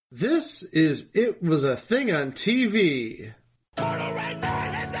This is It Was a Thing on TV. Total Red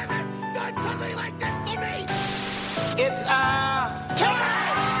Man has ever done something like this to me! It's, time!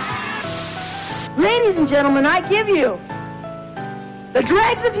 Ladies and gentlemen, I give you the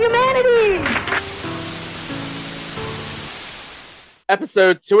Dregs of Humanity!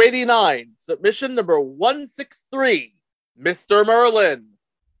 Episode 289, submission number 163, Mr. Merlin.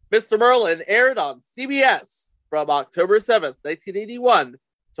 Mr. Merlin aired on CBS from October 7th, 1981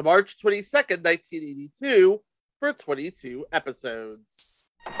 to March 22nd, 1982 for 22 episodes.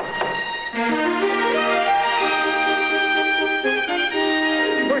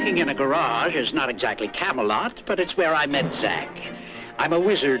 Working in a garage is not exactly Camelot, but it's where I met Zack. I'm a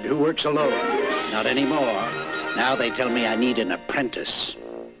wizard who works alone. Not anymore. Now they tell me I need an apprentice.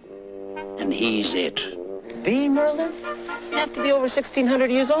 And he's it. The Merlin? You have to be over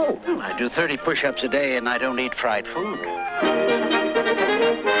 1,600 years old. Well, I do 30 push-ups a day and I don't eat fried food.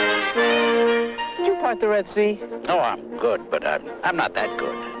 Did you part the Red Sea? Oh, I'm good, but I'm not that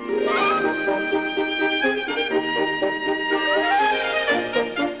good.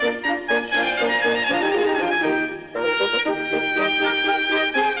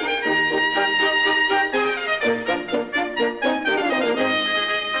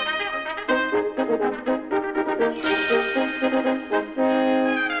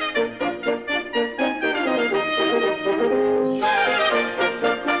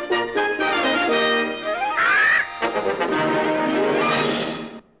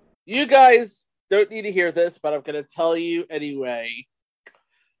 You guys don't need to hear this, but I'm going to tell you anyway.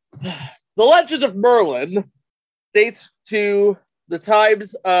 The Legend of Merlin dates to the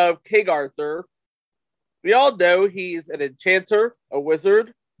times of King Arthur. We all know he's an enchanter, a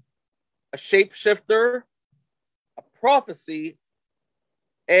wizard, a shapeshifter, a prophecy,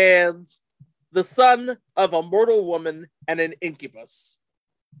 and the son of a mortal woman and an incubus,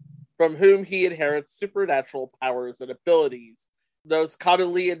 from whom he inherits supernatural powers and abilities. Those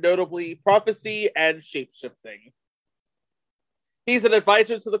commonly and notably prophecy and shapeshifting. He's an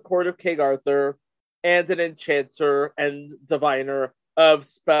advisor to the court of King Arthur and an enchanter and diviner of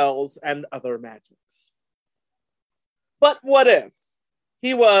spells and other magics. But what if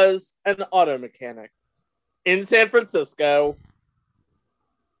he was an auto mechanic in San Francisco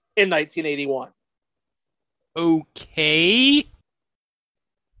in 1981? Okay.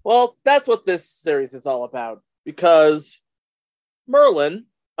 Well, that's what this series is all about, because Merlin,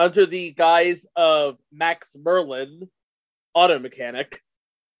 under the guise of Max Merlin, auto mechanic,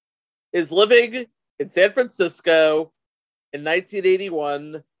 is living in San Francisco in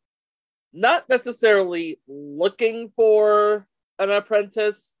 1981, not necessarily looking for an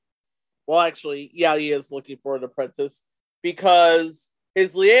apprentice. Well, actually, yeah, he is looking for an apprentice, because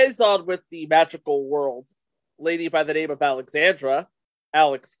his liaison with the magical world, lady by the name of Alexandra,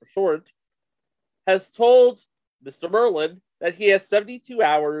 Alex for short, has told Mr. Merlin that he has 72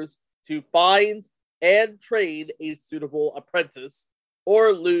 hours to find and train a suitable apprentice,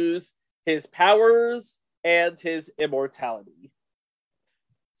 or lose his powers and his immortality.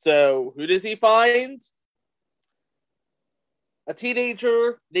 So, who does he find? A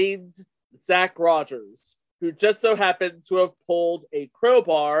teenager named Zack Rogers, who just so happened to have pulled a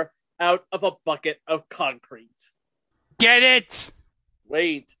crowbar out of a bucket of concrete. Get it?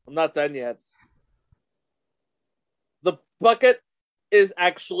 Wait, I'm not done yet. The bucket is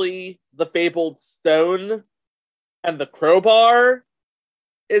actually the fabled stone, and the crowbar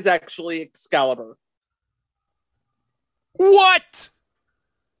is actually Excalibur. What?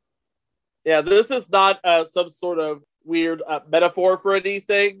 Yeah, this is not some sort of weird metaphor for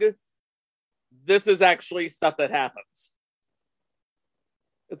anything. This is actually stuff that happens.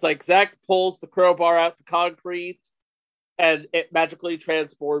 It's like Zack pulls the crowbar out the concrete, and it magically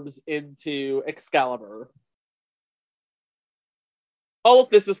transforms into Excalibur. All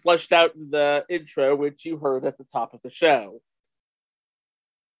of this is fleshed out in the intro, which you heard at the top of the show.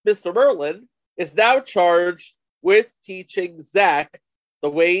 Mr. Merlin is now charged with teaching Zack the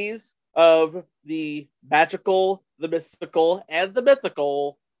ways of the magical, the mystical, and the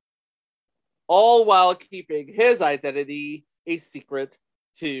mythical, all while keeping his identity a secret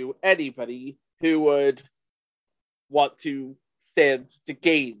to anybody who would want to stand to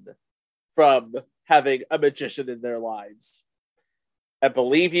gain from having a magician in their lives. And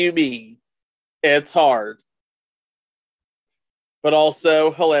believe you me, it's hard. But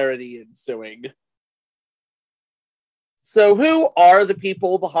also hilarity ensuing. So who are the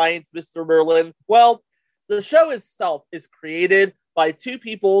people behind Mr. Merlin? Well, the show itself is created by two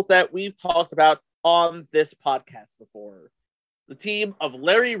people that we've talked about on this podcast before. The team of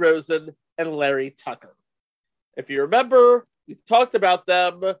Larry Rosen and Larry Tucker. If you remember, We talked about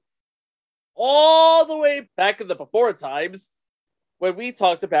them all the way back in the before times when we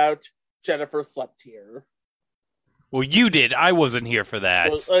talked about Jennifer Slept Here. Well, you did. I wasn't here for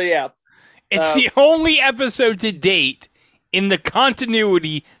that. Yeah. It's the only episode to date in the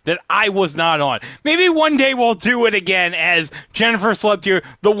continuity that I was not on. Maybe one day we'll do it again as Jennifer Slept Here,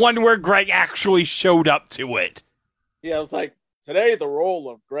 the one where Greg actually showed up to it. Yeah, I was like, today the role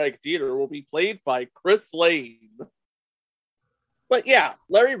of Greg Dieter will be played by Chris Lane. But yeah,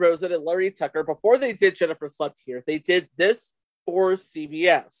 Larry Rosen and Larry Tucker, before they did Jennifer Slept Here, they did this for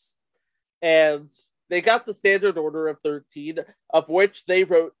CBS. And they got the standard order of 13, of which they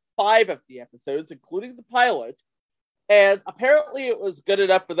wrote 5 of the episodes, including the pilot. And apparently it was good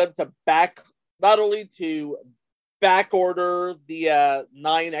enough for them to not only to back order the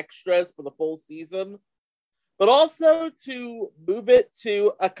 9 extras for the full season, but also to move it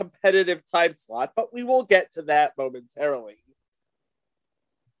to a competitive time slot. But we will get to that momentarily.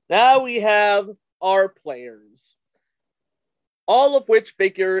 Now we have our players, all of which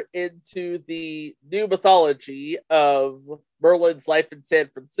figure into the new mythology of Merlin's life in San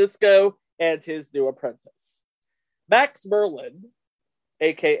Francisco and his new apprentice. Max Merlin,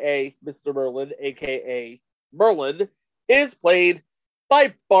 a.k.a. Mr. Merlin, a.k.a. Merlin, is played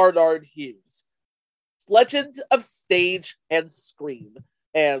by Barnard Hughes, legend of stage and screen.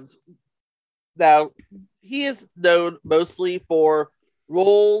 And now he is known mostly for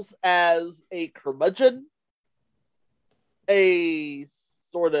roles as a curmudgeon, a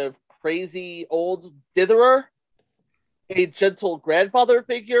sort of crazy old ditherer, a gentle grandfather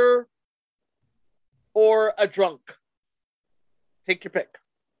figure, or a drunk. Take your pick.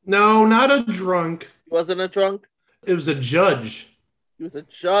 No, not a drunk. He wasn't a drunk? It was a judge. He was a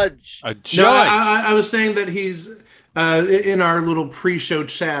judge. A judge? No, I was saying that he's, in our little pre-show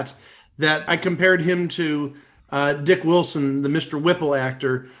chat, that I compared him to Dick Wilson, the Mr. Whipple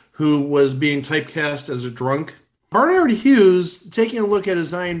actor, who was being typecast as a drunk. Barnard Hughes, taking a look at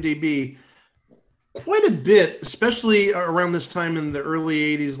his IMDb, quite a bit, especially around this time in the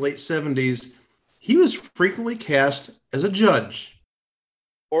early 80s, late 70s, he was frequently cast as a judge.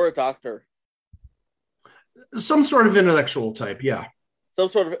 Or a doctor. Some sort of intellectual type, yeah. Some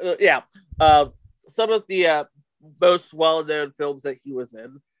sort of, yeah. Some of the most well-known films that he was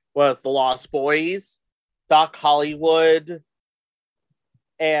in was The Lost Boys, Doc Hollywood,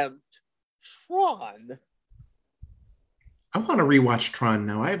 and Tron. I want to rewatch Tron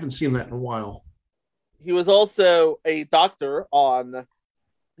now. I haven't seen that in a while. He was also a doctor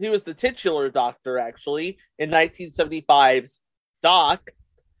he was the titular doctor, actually, in 1975's Doc.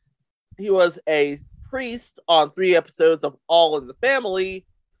 He was a priest on 3 episodes of All in the Family.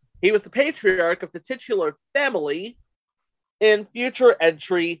 He was the patriarch of the titular family in future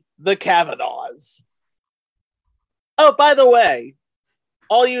entry, The Kavanaughs. Oh, by the way,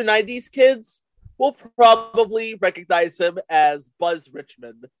 all you 90s kids will probably recognize him as Buzz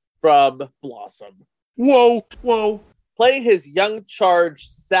Richmond from Blossom. Whoa, whoa. Playing his young charge,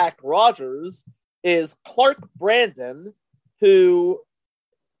 Zach Rogers, is Clark Brandon, who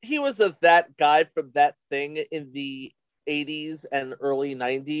he was that guy from That Thing in the 80s and early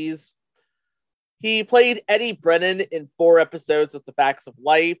 90s. He played Eddie Brennan in 4 episodes of The Facts of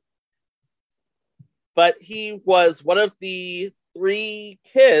Life, but he was one of the 3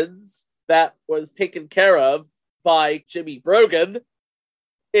 kids that was taken care of by Jimmy Brogan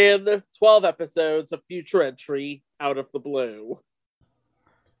in 12 episodes of future entry, Out of the Blue.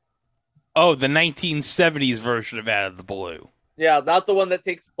 Oh, the 1970s version of Out of the Blue. Yeah, not the one that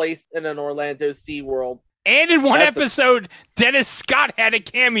takes place in an Orlando SeaWorld. And in one episode, Dennis Scott had a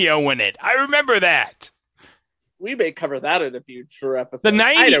cameo in it. I remember that. We may cover that in a future episode. The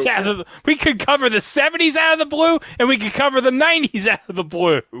 90s we could cover the 70s Out of the Blue, and we could cover the 90s Out of the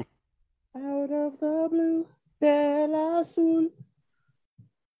Blue. Out of the blue, del azul,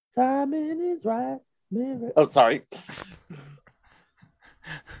 timing is right. Oh, sorry.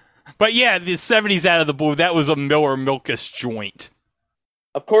 But yeah, the 70s Out of the Blue, that was a Miller Milkus joint.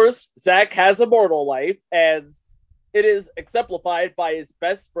 Of course, Zach has a mortal life, and it is exemplified by his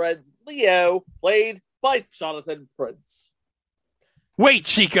best friend, Leo, played by Jonathan Prince. Wait,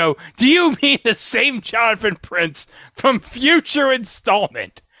 Chico, do you mean the same Jonathan Prince from Future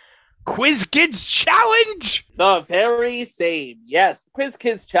Installment? Quiz Kids Challenge? The very same, yes. Quiz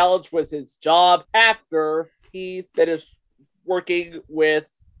Kids Challenge was his job after he finished working with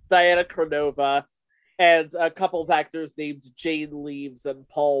Diana Kronova and a couple of actors named Jane Leaves and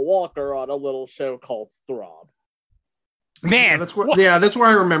Paul Walker on a little show called Throb. Man, that's where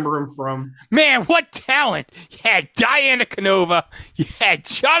I remember him from. Man, what talent! You had Diana Canova, you had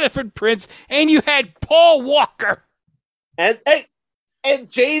Jonathan Prince, and you had Paul Walker. And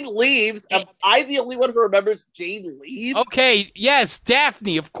Jane leaves. Am I the only one who remembers Jane leaves? Okay, yes,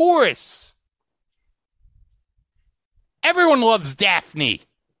 Daphne, of course. Everyone loves Daphne.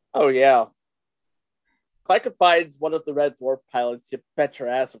 Oh, yeah. If I could find one of the Red Dwarf pilots, you bet your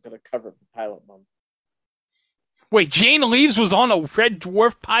ass I'm going to cover it for Pilot Month. Wait, Jane Leaves was on a Red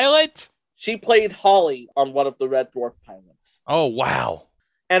Dwarf pilot? She played Holly on one of the Red Dwarf pilots. Oh, wow.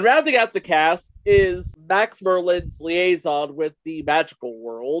 And rounding out the cast is Max Merlin's liaison with the magical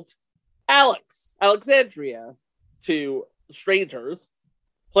world, Alexandria, to strangers,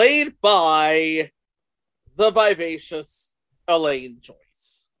 played by the vivacious Elaine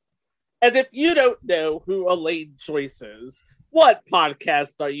Joyce. And if you don't know who Elaine Joyce is, what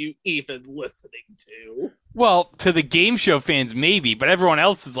podcast are you even listening to? Well, to the game show fans, maybe, but everyone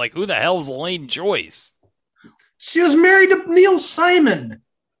else is like, who the hell is Elaine Joyce? She was married to Neil Simon.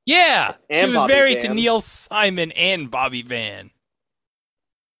 Yeah, And she was Bobby married Van. to Neil Simon and Bobby Van.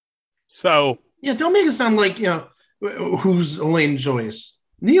 So, Yeah, don't make it sound like, who's Elaine Joyce.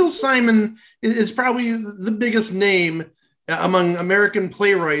 Neil Simon is probably the biggest name among American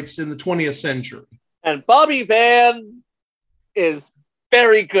playwrights in the 20th century. And Bobby Van is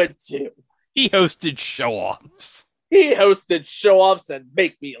very good too. he hosted show-offs. He hosted show-offs and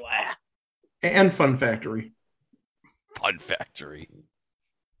Make Me Laugh. And Fun Factory. Fun Factory.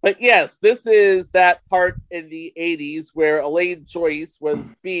 But yes, this is that part in the 80s where Elaine Joyce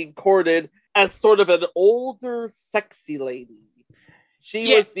was being courted as sort of an older, sexy lady.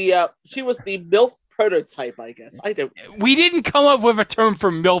 She was the MILF prototype, I guess. I don't know. We didn't come up with a term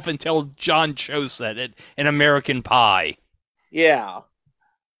for MILF until John Cho said it in American Pie. Yeah.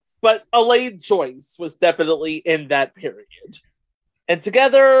 But Elaine Joyce was definitely in that period. And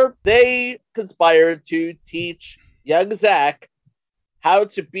together, they conspired to teach young Zach how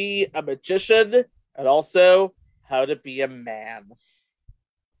to be a magician and also how to be a man.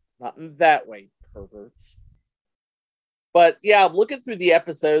 Not in that way, perverts. But yeah, I'm looking through the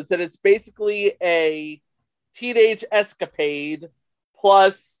episodes, and it's basically a teenage escapade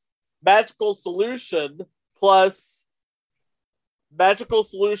plus magical solution plus magical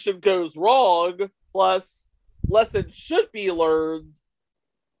solution goes wrong plus lesson should be learned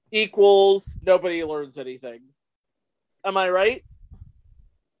equals nobody learns anything. Am I right?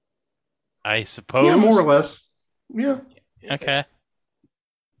 I suppose. Yeah, more or less. Yeah. Okay.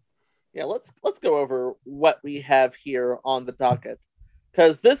 Yeah, let's go over what we have here on the docket,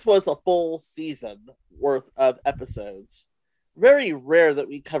 because this was a full season worth of episodes. Very rare that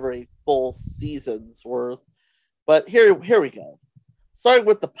we cover a full season's worth, but here we go. Starting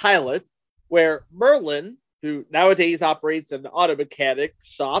with the pilot, where Merlin, who nowadays operates an auto mechanic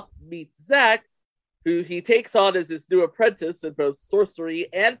shop, meets Zach, who he takes on as his new apprentice in both sorcery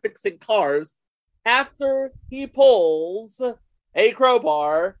and fixing cars, after he pulls a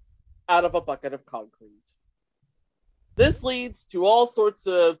crowbar out of a bucket of concrete. This leads to all sorts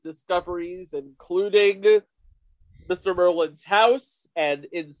of discoveries, including Mr. Merlin's house, and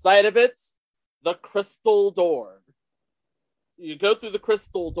inside of it, the crystal door. You go through the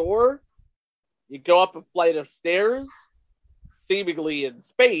crystal door, you go up a flight of stairs, seemingly in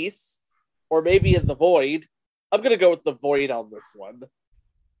space, or maybe in the void. I'm going to go with the void on this one.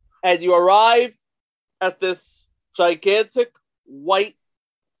 And you arrive at this gigantic white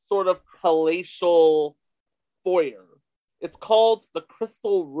sort of palatial foyer. It's called the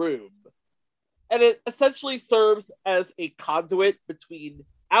Crystal Room. And it essentially serves as a conduit between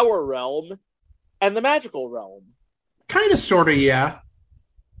our realm and the magical realm. Kind of, sort of, yeah.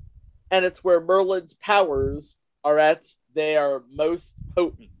 And it's where Merlin's powers are at their most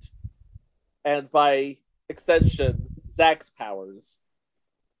potent. And by extension, Zach's powers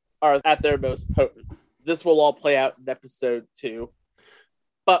are at their most potent. This will all play out in episode 2.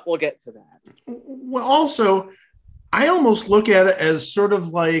 But we'll get to that. Well, also, I almost look at it as sort of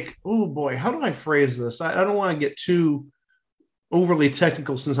like, oh boy, how do I phrase this? I don't want to get too overly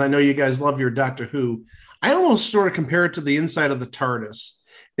technical since I know you guys love your Doctor Who. I almost sort of compare it to the inside of the TARDIS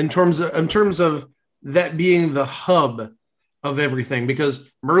in terms of that being the hub of everything,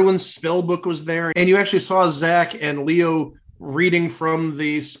 because Merlin's spell book was there, and you actually saw Zach and Leo reading from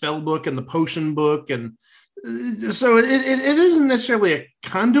the spell book and the potion book, and so it isn't necessarily a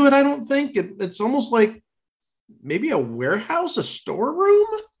conduit, I don't think. It's almost like maybe a warehouse, a storeroom?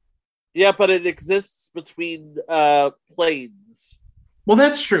 Yeah, but it exists between planes. Well,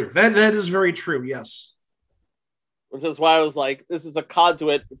 that's true. That is very true, yes. Which is why I was like, this is a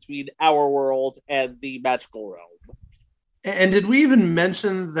conduit between our world and the magical realm. And did we even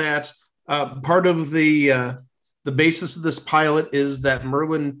mention that part of the basis of this pilot is that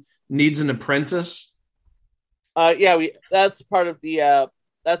Merlin needs an apprentice? That's part of the.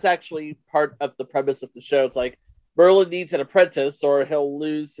 That's actually part of the premise of the show. It's like Merlin needs an apprentice, or he'll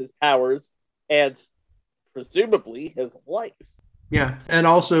lose his powers and presumably his life. Yeah, and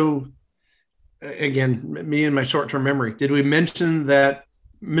also, again, me and my short-term memory. Did we mention that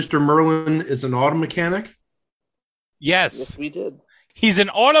Mr. Merlin is an auto mechanic? Yes, we did. He's an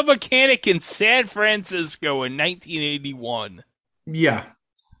auto mechanic in San Francisco in 1981. Yeah.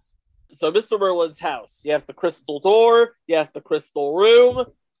 So Mr. Merlin's house, you have the crystal door, you have the crystal room,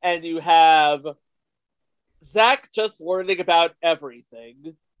 and you have Zach just learning about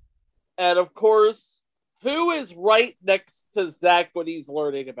everything. And of course, who is right next to Zach when he's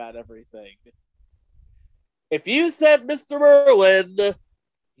learning about everything? If you said Mr. Merlin,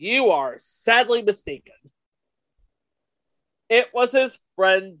 you are sadly mistaken. It was his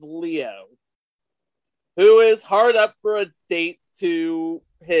friend Leo, who is hard up for a date to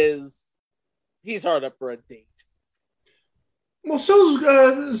he's hard up for a date. Well,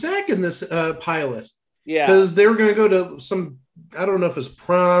 so's Zach in this pilot. Yeah. Because they were going to go to some, I don't know if it's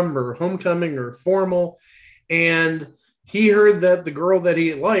prom or homecoming or formal, and he heard that the girl that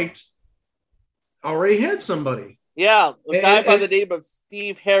he liked already had somebody. Yeah, a guy by the name of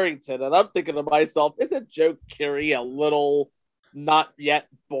Steve Harrington. And I'm thinking to myself, isn't Joe Carey a little not yet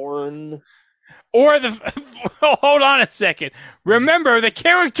born? Or hold on a second. Remember, the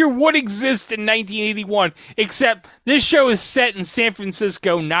character would exist in 1981, except this show is set in San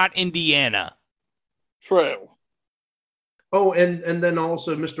Francisco, not Indiana. True. Oh, and then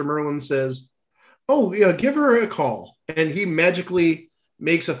also Mr. Merlin says, oh, yeah, give her a call. And he magically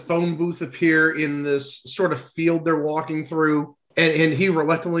makes a phone booth appear in this sort of field they're walking through. And he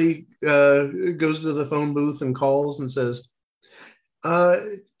reluctantly goes to the phone booth and calls and says,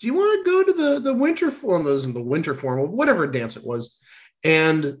 do you want to go to the winter form? Those the winter form, whatever dance it was.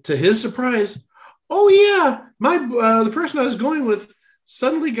 And to his surprise, oh yeah, the person I was going with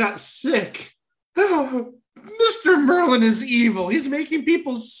suddenly got sick. Oh, Mr. Merlin is evil. He's making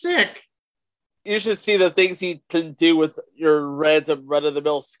people sick. You should see the things he can do with your random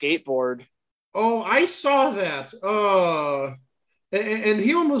run-of-the-mill skateboard. Oh, I saw that. And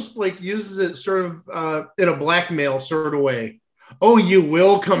he almost like uses it sort of in a blackmail sort of way. Oh, you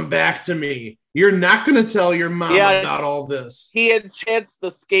will come back to me. You're not going to tell your mom about all this. He enchants the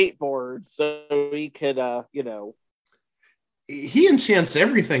skateboard so he could, He enchants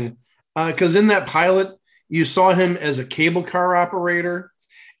everything. Because in that pilot, you saw him as a cable car operator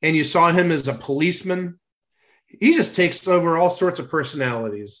and you saw him as a policeman. He just takes over all sorts of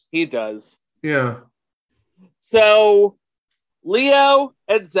personalities. He does. Yeah. So Leo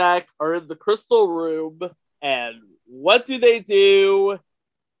and Zach are in the crystal room, and what do?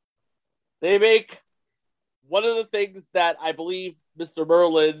 They make one of the things that I believe Mr.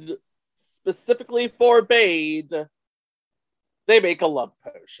 Merlin specifically forbade. They make a love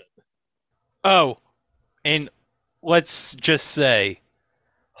potion. Oh, and let's just say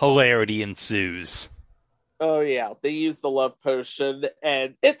hilarity ensues. Oh, yeah. They use the love potion,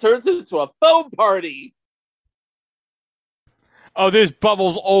 and it turns into a foam party. Oh, there's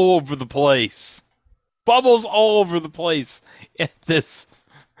bubbles all over the place. Bubbles all over the place at this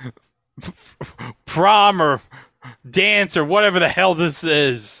prom or dance or whatever the hell this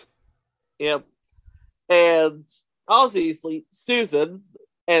is. Yep. And obviously, Susan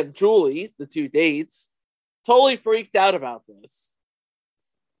and Julie, the two dates, totally freaked out about this.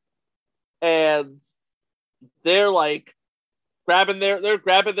 And they're like grabbing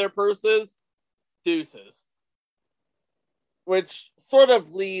their purses, deuces. Which sort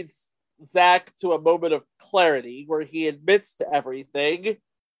of leads Zach to a moment of clarity where he admits to everything.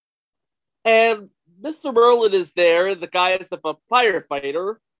 And Mr. Merlin is there in the guise of a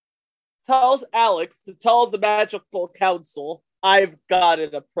firefighter, tells Alex to tell the magical council, I've got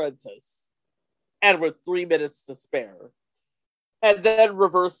an apprentice. And with 3 minutes to spare. And then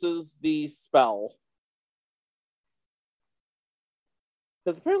reverses the spell.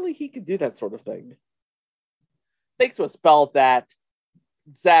 Because apparently he can do that sort of thing. Thanks to a spell that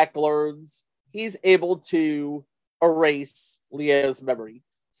Zach learns, he's able to erase Leo's memory.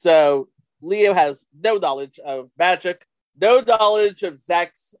 So Leo has no knowledge of magic, no knowledge of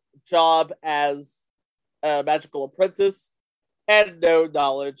Zach's job as a magical apprentice, and no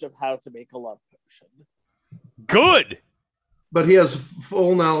knowledge of how to make a love potion. Good! But he has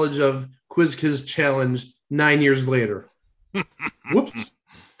full knowledge of Quiz Kiz Challenge 9 years later. Whoops.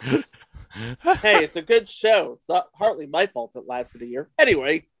 Hey, it's a good show. It's not hardly my fault it lasted a year.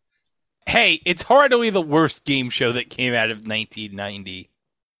 Anyway. Hey, it's hardly the worst game show that came out of 1990.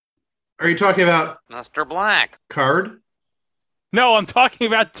 Are you talking about Mr. Black? Card? No, I'm talking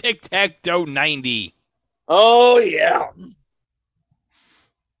about Tic-Tac-Toe 90. Oh, yeah.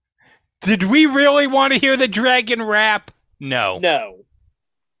 Did we really want to hear the dragon rap? No. No.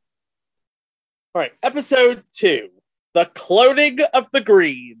 All right, episode 2. The Cloning of the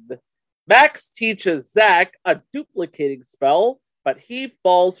Green. Max teaches Zach a duplicating spell, but he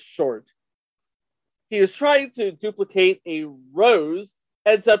falls short. He is trying to duplicate a rose,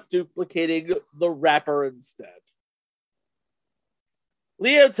 ends up duplicating the wrapper instead.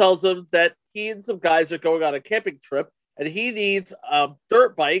 Leo tells him that he and some guys are going on a camping trip, and he needs a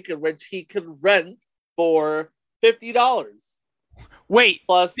dirt bike in which he can rent for $50. Wait,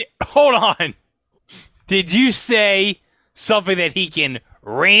 Plus, hold on. Did you say something that he can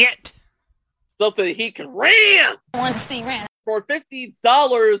rant? something he can rent I want to see Rand. for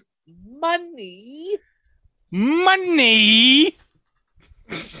 $50 money. Money?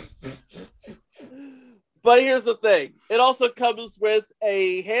 But here's the thing. It also comes with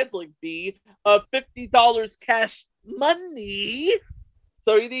a handling fee of $50 cash money.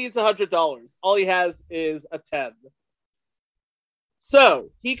 So he needs $100. All he has is a 10.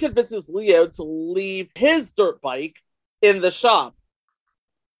 So he convinces Leo to leave his dirt bike in the shop.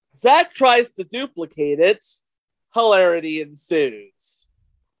 Zach tries to duplicate it. Hilarity ensues.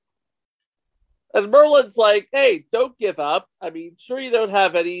 And Merlin's like, hey, don't give up. I mean, sure, you don't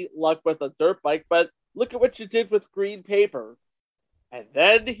have any luck with a dirt bike, but look at what you did with green paper. And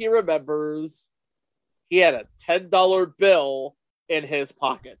then he remembers he had a $10 bill in his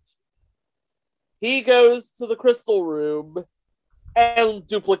pocket. He goes to the crystal room and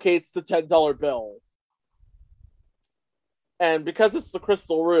duplicates the $10 bill. And because it's the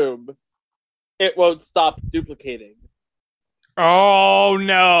crystal room, it won't stop duplicating. Oh,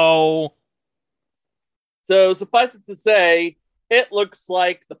 no. So suffice it to say, it looks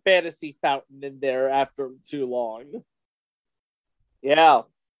like the fantasy fountain in there after too long. Yeah.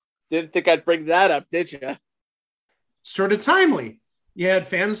 Didn't think I'd bring that up, did you? Sort of timely. You had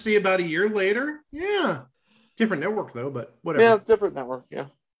fantasy about a year later. Yeah. Different network, though, but whatever. Yeah, different network, yeah.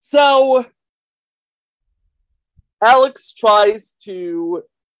 So, Alex tries to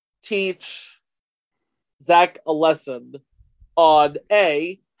teach Zach a lesson on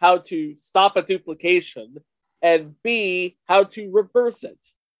A, how to stop a duplication, and B, how to reverse it.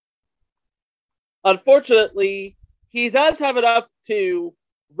 Unfortunately, he does have enough to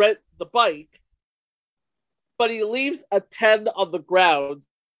rent the bike, but he leaves a 10 on the ground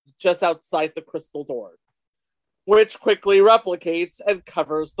just outside the crystal door, which quickly replicates and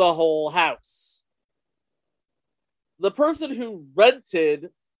covers the whole house. The person who rented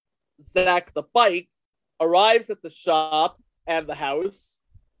Zach the bike arrives at the shop and the house.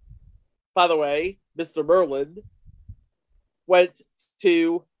 By the way, Mr. Merlin went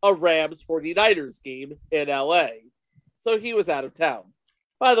to a Rams 49ers game in LA, so he was out of town.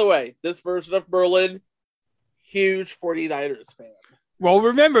 By the way, this version of Merlin, huge 49ers fan. Well,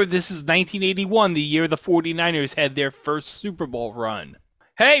 remember, this is 1981, the year the 49ers had their first Super Bowl run.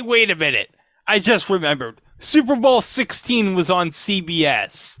 Hey, wait a minute. I just remembered. Super Bowl 16 was on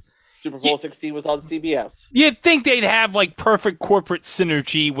CBS. Super Bowl 16 was on CBS. You'd think they'd have, like, perfect corporate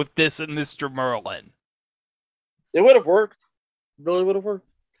synergy with this and Mr. Merlin. It would have worked. Really would have worked.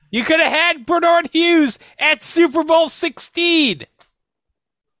 You could have had Bernard Hughes at Super Bowl 16.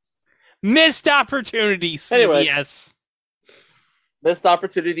 Missed opportunity, CBS. Anyway. Missed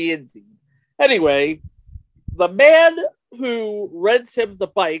opportunity indeed. Anyway, the man who rents him the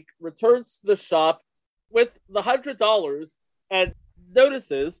bike returns to the shop with the $100 and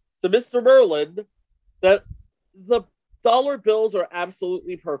notices to Mr. Merlin that the dollar bills are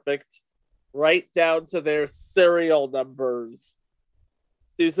absolutely perfect, right down to their serial numbers.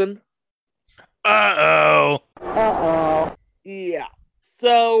 Susan? Uh-oh. Yeah.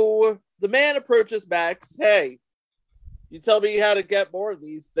 So the man approaches Max. Hey, you tell me how to get more of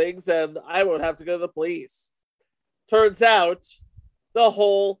these things and I won't have to go to the police. Turns out the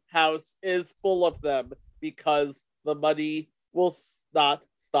whole house is full of them because the money will not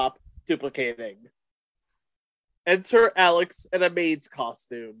stop duplicating. Enter Alex in a maid's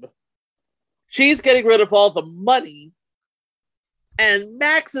costume. She's getting rid of all the money, and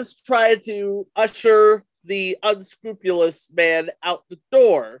Max is trying to usher the unscrupulous man out the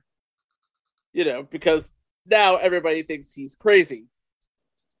door. You know, because now everybody thinks he's crazy.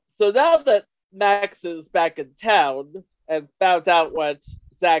 So now that Max is back in town and found out what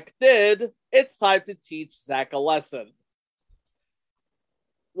Zach did, it's time to teach Zach a lesson.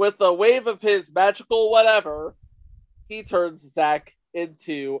 With a wave of his magical whatever, he turns Zach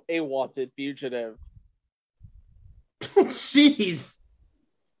into a wanted fugitive. Jeez.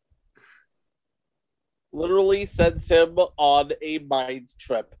 Literally sends him on a mind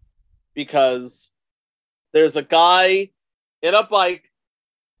trip because There's a guy in a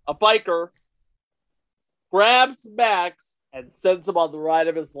biker, grabs Max and sends him on the ride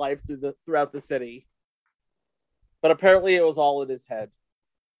of his life throughout the city. But apparently it was all in his head.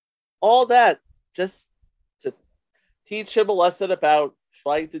 All that just to teach him a lesson about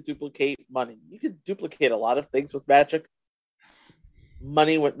trying to duplicate money. You can duplicate a lot of things with magic.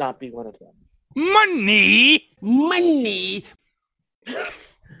 Money would not be one of them. Money!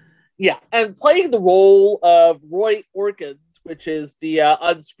 Yeah, and playing the role of Roy Orkins, which is the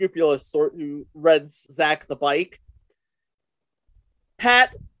unscrupulous sort who rents Zach the bike,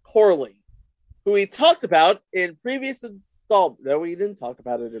 Pat Corley, who we talked about in previous installments. No, we didn't talk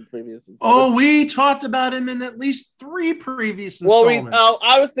about it in previous installments. Oh, we talked about him in at least 3 previous installments. Well,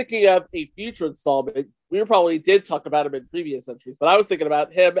 I was thinking of a future installment. We probably did talk about him in previous entries, but I was thinking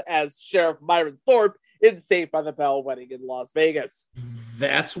about him as Sheriff Myron Thorpe in Saved by the Bell wedding in Las Vegas.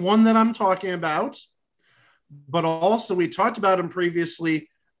 That's one that I'm talking about. But also, we talked about him previously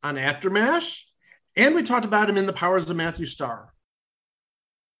on Aftermash, and we talked about him in The Powers of Matthew Starr.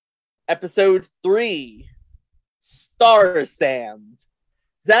 Episode 3, Star Sand.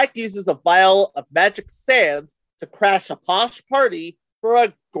 Zach uses a vial of magic sand to crash a posh party for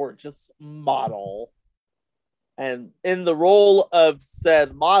a gorgeous model. And in the role of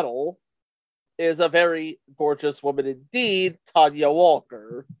said model is a very gorgeous woman indeed, Tanya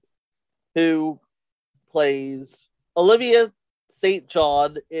Walker, who plays Olivia St.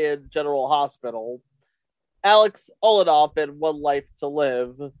 John in General Hospital, Alex Olenoff in One Life to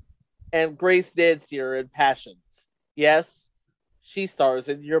Live, and Grace Nancier in Passions. Yes, she stars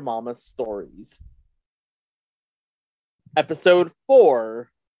in Your Mama's Stories. Episode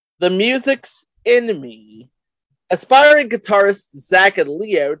 4, The Music's in Me. Aspiring guitarists Zach and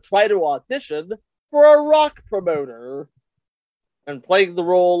Leo try to audition for a rock promoter. And playing the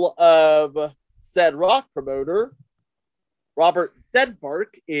role of said rock promoter, Robert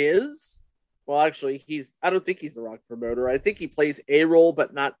Denmark is... Well, actually, I don't think he's a rock promoter. I think he plays a role,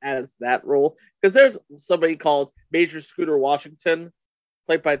 but not as that role. Because there's somebody called Major Scooter Washington,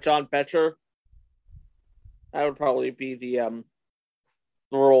 played by John Betcher. That would probably be the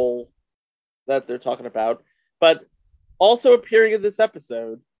role that they're talking about. But also appearing in this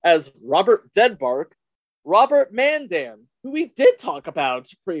episode as Robert Denmark, Robert Mandan, who we did talk about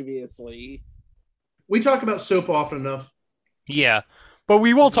previously. We talk about Soap often enough. Yeah, but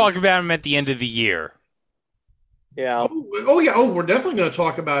we will talk about him at the end of the year. Yeah. Oh yeah. Oh, we're definitely going to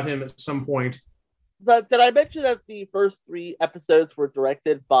talk about him at some point. But did I mention that the first 3 episodes were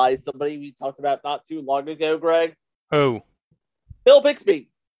directed by somebody we talked about not too long ago, Greg? Who? Bill Bixby.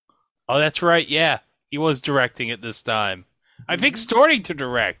 Oh, that's right. Yeah, he was directing it this time. I think starting to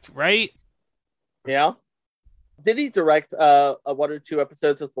direct, right? Yeah. Did he direct 1 or 2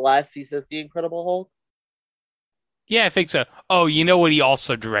 episodes of the last season of The Incredible Hulk? Yeah, I think so. Oh, you know what he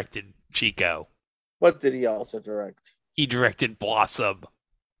also directed, Chico? What did he also direct? He directed Blossom.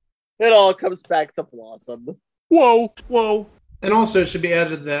 It all comes back to Blossom. Whoa. And also, it should be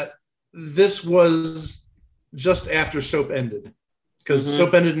added that this was just after Soap ended. Because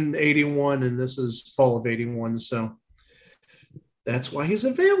Soap ended in 81, and this is fall of 81, so that's why he's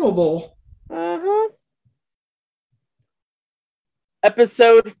available. Uh-huh.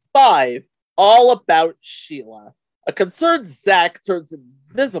 Episode 5, All About Sheila. A concerned Zach turns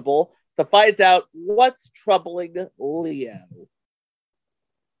invisible to find out what's troubling Leo.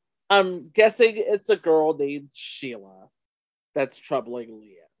 I'm guessing it's a girl named Sheila that's troubling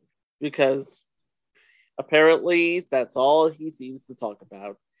Leo. Because apparently that's all he seems to talk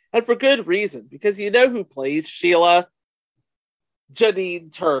about. And for good reason. Because you know who plays Sheila?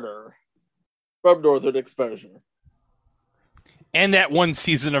 Janine Turner from Northern Exposure. And that one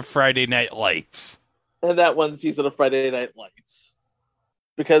season of Friday Night Lights.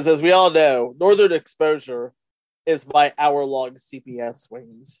 Because as we all know, Northern Exposure is my hour-long CBS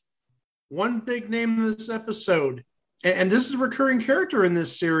wings. One big name in this episode, and this is a recurring character in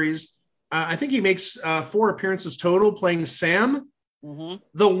this series. I think he makes 4 appearances total playing Sam. Mm-hmm.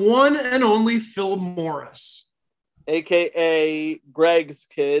 The one and only Phil Morris. A.K.A. Greg's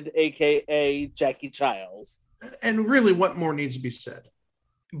kid, A.K.A. Jackie Childs. And really, what more needs to be said?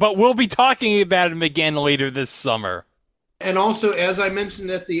 But we'll be talking about him again later this summer. And also, as I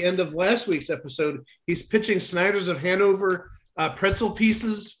mentioned at the end of last week's episode, he's pitching Snyder's of Hanover pretzel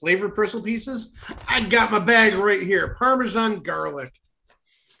pieces, flavored pretzel pieces. I got my bag right here. Parmesan garlic.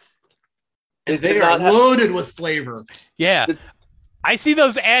 And they are loaded with flavor. Yeah. I see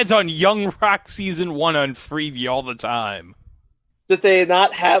those ads on Young Rock Season 1 on Freeview all the time. Did they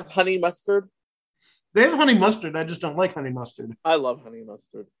not have honey mustard? They have honey mustard. I just don't like honey mustard. I love honey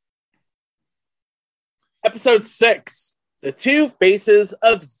mustard. Episode 6, The Two Faces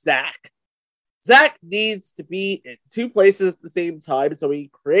of Zack. Zack needs to be in two places at the same time, so he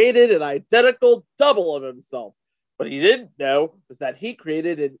created an identical double of himself. What he didn't know was that he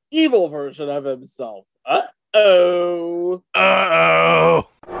created an evil version of himself. Uh-oh.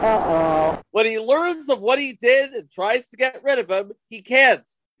 When he learns of what he did and tries to get rid of him, he can't,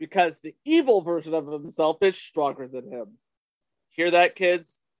 because the evil version of himself is stronger than him. Hear that,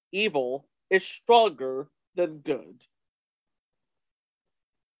 kids? Evil is stronger than good.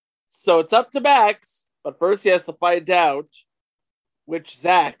 So it's up to Max, but first he has to find out which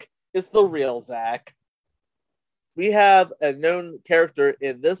Zack is the real Zack. We have a known character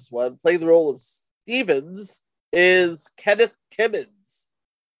in this one. Playing the role of Stevens is Kenneth Kimmins.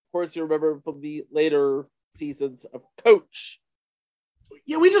 Of course, you remember him from the later seasons of Coach.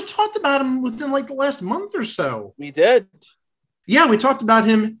 Yeah, we just talked about him within like the last month or so. We did. Yeah, we talked about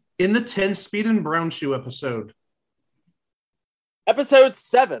him in the 10 Speed and Brown Shoe episode. Episode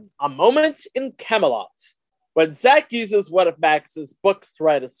 7, A Moment in Camelot. When Zack uses one of Max's books to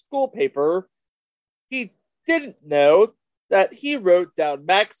write a school paper, he didn't know that he wrote down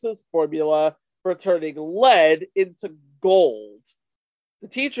Max's formula for turning lead into gold. The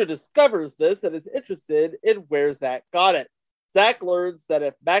teacher discovers this and is interested in where Zack got it. Zack learns that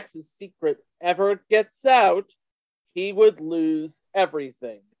if Max's secret ever gets out, he would lose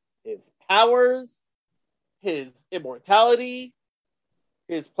everything. His powers, his immortality,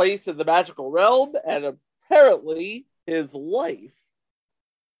 his place in the magical realm, and apparently his life.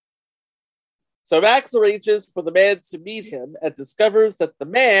 So Max arranges for the man to meet him and discovers that the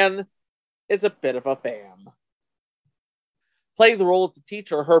man is a bit of a fan. Playing the role of the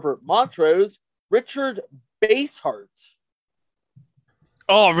teacher, Herbert Montrose, Richard Basehart.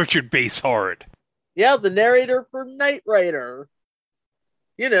 Oh, Richard Basehart. Yeah, the narrator for Knight Rider.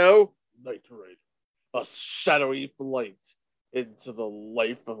 You know, Knight Rider, a shadowy flight into the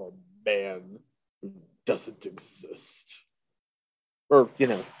life of a man who doesn't exist. Or,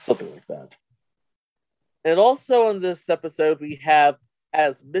 something like that. And also on this episode, we have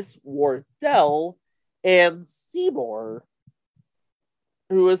as Miss Wardell Anne Seymour,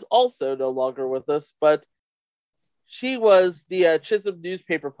 who is also no longer with us, but she was the Chisholm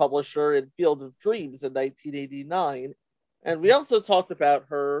newspaper publisher in Field of Dreams in 1989. And we also talked about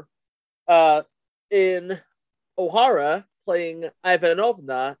her in O'Hara, playing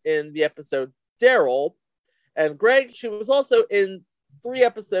Ivanovna in the episode Daryl. And Greg, she was also in 3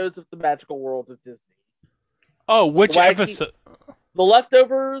 episodes of The Magical World of Disney. Oh, which episode? The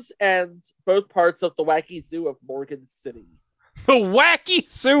Leftovers and both parts of The Wacky Zoo of Morgan City. The Wacky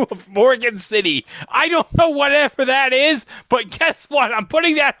Zoo of Morgan City. I don't know whatever that is, but guess what? I'm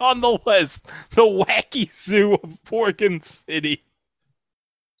putting that on the list. The Wacky Zoo of Morgan City.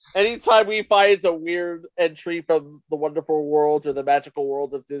 Anytime we find a weird entry from The Wonderful World or The Magical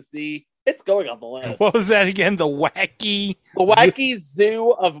World of Disney, it's going on the list. What was that again? The Wacky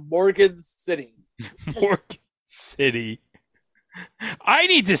Zoo of Morgan City. Morgan City. I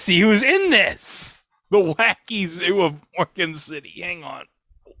need to see who's in this. The Wacky Zoo of Morgan City. Hang on.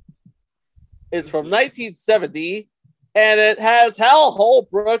 It's from 1970, and it has Hal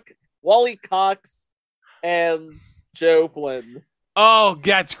Holbrook, Wally Cox, and Joe Flynn. Oh,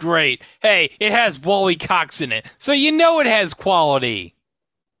 that's great. Hey, it has Wally Cox in it, so you know it has quality.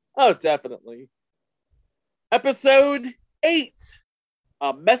 Oh, definitely. Episode 8,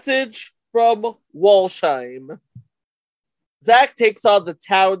 A Message from Walsheim. Zack takes on the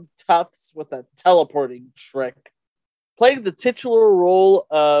town toughs with a teleporting trick. Playing the titular role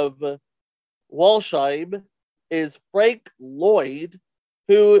of Walsheim is Frank Lloyd,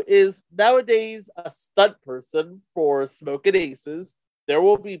 who is nowadays a stunt person for Smokin' Aces, There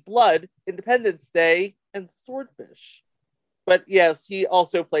Will Be Blood, Independence Day, and Swordfish. But yes, he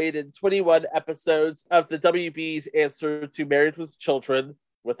also played in 21 episodes of the WB's answer to Married with Children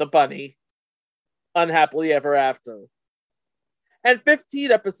with a Bunny, Unhappily Ever After, and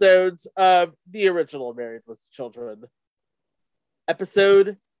 15 episodes of the original Married with Children.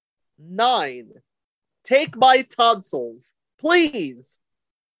 Episode 9, Take My Tonsils, Please.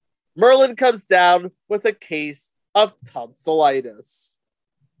 Merlin comes down with a case of tonsillitis.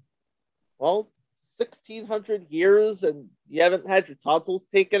 Well, 1,600 years and you haven't had your tonsils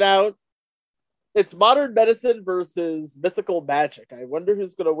taken out? It's modern medicine versus mythical magic. I wonder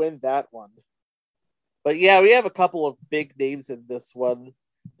who's going to win that one. But yeah, we have a couple of big names in this one.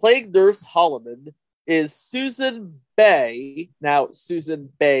 Playing Nurse Holloman is Susan Bay, now Susan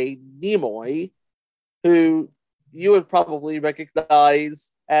Bay Nimoy, who you would probably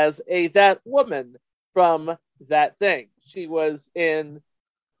recognize as that woman from That Thing. She was in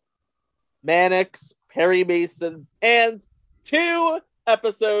Mannix, Perry Mason, and 2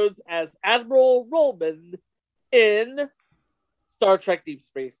 episodes as Admiral Rollman in Star Trek Deep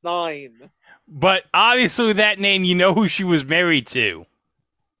Space Nine. But obviously with that name, you know who she was married to.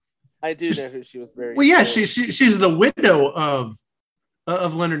 I do know who she was married Well, yeah, to. she's the widow of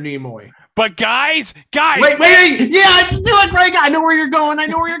Leonard Nimoy. But guys, Wait! Yeah, do it, Greg. I know where you're going.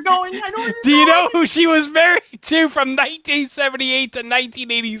 Do you know who she was married to from 1978 to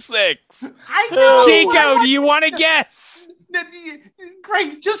 1986? I know. Chico, do you want to guess?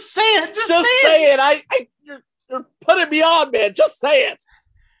 Greg, just say it. Just Just say it. You're putting me on, man. Just say it.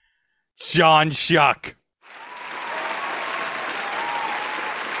 John Shuck.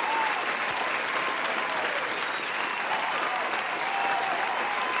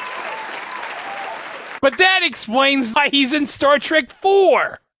 But that explains why he's in Star Trek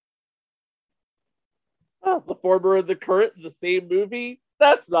 4. Oh, the former and the current in the same movie?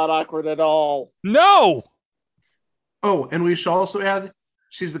 That's not awkward at all. No. Oh, and we should also add,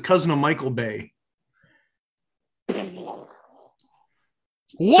 she's the cousin of Michael Bay. What?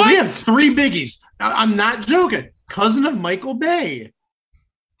 So we have 3 biggies. I'm not joking. Cousin of Michael Bay.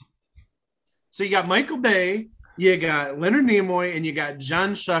 So you got Michael Bay, you got Leonard Nimoy, and you got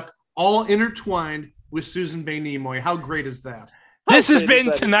John Shuck all intertwined with Susan Bay Nimoy. How great is that? This has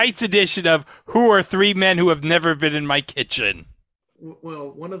been tonight's edition of Who Are 3 Men Who Have Never Been in My Kitchen. Well,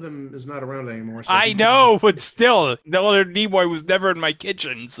 one of them is not around anymore. So I know, but still, Leonard Nimoy was never in my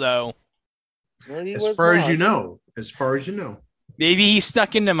kitchen, so As far as you know. maybe he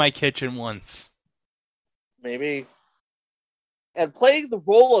snuck into my kitchen once. Maybe. And playing the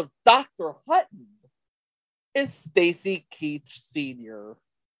role of Dr. Hutton is Stacy Keach Sr.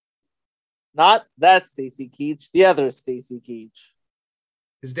 Not that Stacy Keach, the other Stacy Keach.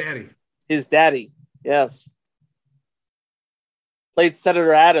 His daddy. His daddy, yes. Played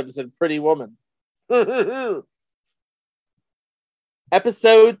Senator Adams in Pretty Woman.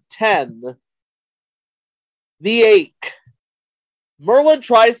 Episode 10. The Ache. Merlin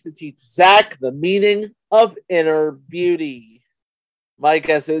tries to teach Zach the meaning of inner beauty. My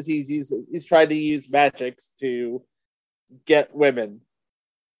guess is he's trying to use magics to get women.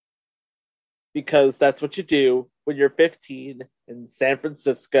 Because that's what you do when you're 15 in San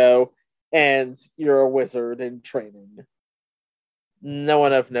Francisco and you're a wizard in training. No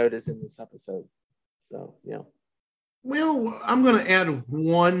one I've noticed is in this episode. So, yeah. Well, I'm going to add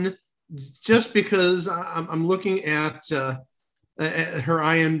one just because I'm looking at her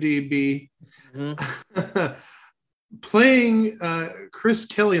IMDb. Mm-hmm. Playing Chris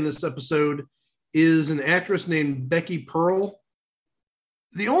Kelly in this episode is an actress named Becky Pearl.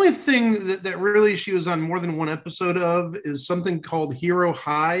 The only thing that really she was on more than one episode of is something called Hero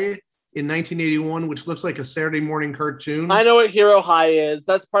High in 1981, which looks like a Saturday morning cartoon. I know what Hero High is.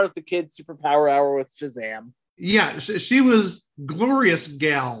 That's part of the Kids Superpower Hour with Shazam. Yeah, she was Glorious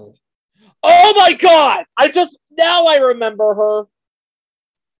Gal. Oh my God! Now I remember her.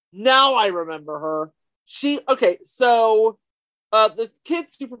 The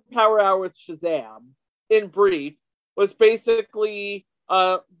Kids Superpower Hour with Shazam, in brief, was basically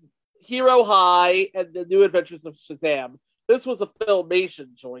Hero High and the New Adventures of Shazam. This was a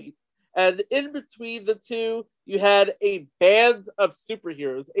Filmation joint. And in between the two, you had a band of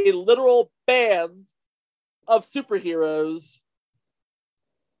superheroes, a literal band of superheroes.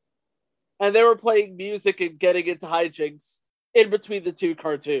 And they were playing music and getting into hijinks in between the two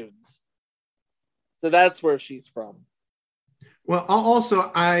cartoons. So that's where she's from. Well,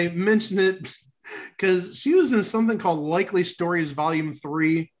 also, I mentioned it because she was in something called Likely Stories Volume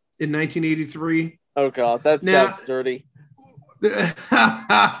 3 in 1983. Oh, God, that sounds dirty. It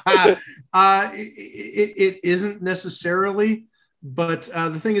isn't necessarily, but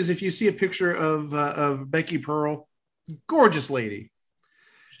the thing is, if you see a picture of Becky Pearl, gorgeous lady.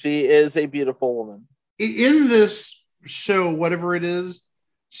 She is a beautiful woman. In this show, whatever it is,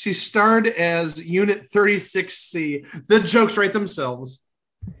 she starred as Unit 36C. The jokes write themselves.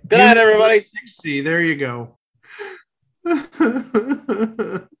 Good night, everybody. 36C, there you go.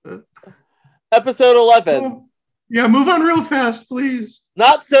 Episode 11. Oh, yeah, move on real fast, please.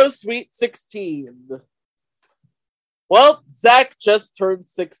 Not So Sweet 16. Well, Zach just turned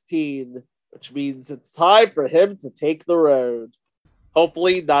 16, which means it's time for him to take the road.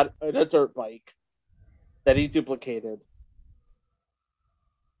 Hopefully not on a dirt bike that he duplicated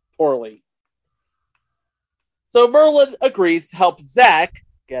poorly. So Merlin agrees to help Zach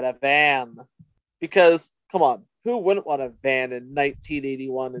get a van. Because, come on, who wouldn't want a van in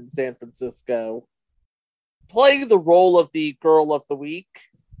 1981 in San Francisco? Playing the role of the Girl of the Week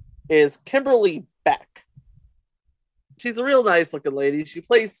is Kimberly Beck. She's a real nice looking lady. She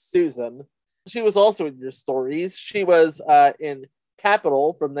plays Susan. She was also in your stories. She was in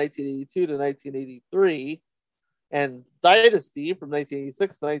Capital from 1982 to 1983 and Dynasty from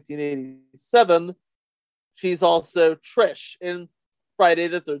 1986 to 1987. She's also Trish in Friday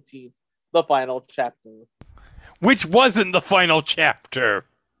the 13th, the final chapter. Which wasn't the final chapter.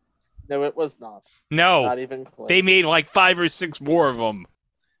 No, it was not. No. Not even close. They made like 5 or 6 more of them.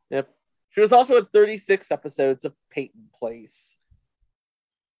 Yep. She was also in 36 episodes of Peyton Place.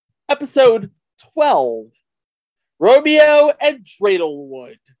 Episode 12. Romeo and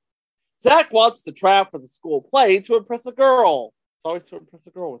Dreidelwood. Zach wants to try out for the school play to impress a girl. It's always to impress a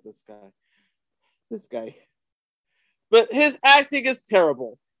girl with this guy. This guy. But his acting is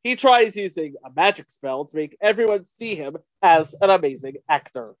terrible. He tries using a magic spell to make everyone see him as an amazing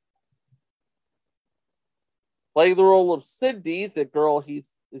actor. Playing the role of Cindy, the girl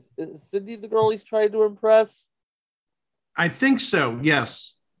is Cindy the girl he's trying to impress? I think so,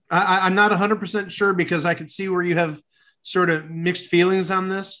 yes. I'm not 100% sure because I could see where you have sort of mixed feelings on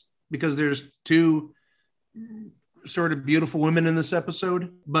this because there's 2 sort of beautiful women in this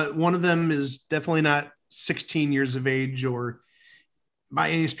episode, but one of them is definitely not 16 years of age or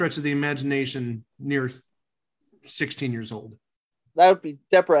by any stretch of the imagination near 16 years old. That would be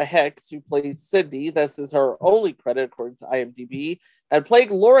Deborah Hicks, who plays Cindy. This is her only credit according to IMDb. And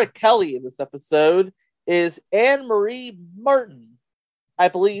playing Laura Kelly in this episode is Anne Marie Martin. I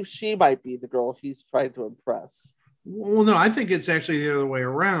believe she might be the girl he's trying to impress. Well, no, I think it's actually the other way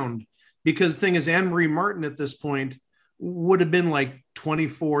around because the thing is Anne Marie Martin at this point would have been like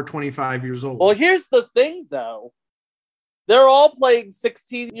 24, 25 years old. Well, here's the thing, though. They're all playing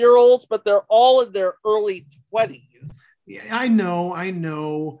 16-year-olds, but they're all in their early 20s. Yeah, I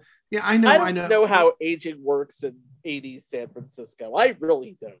know. Yeah, I don't know how aging works in 80s San Francisco. I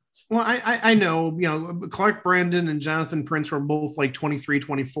really don't. Well, I know, Clark Brandon and Jonathan Prince were both like 23,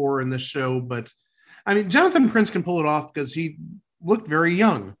 24 in this show, but I mean, Jonathan Prince can pull it off because he looked very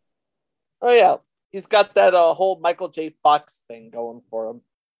young. Oh, yeah. He's got that whole Michael J. Fox thing going for him.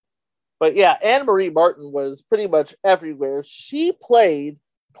 But yeah, Anne Marie Martin was pretty much everywhere. She played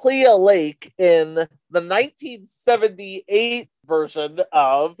Clea Lake in the 1978 version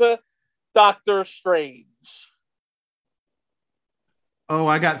of Doctor Strange. Oh,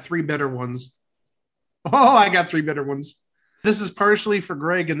 I got 3 better ones. This is partially for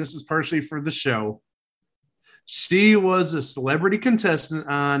Greg and this is partially for the show. She was a celebrity contestant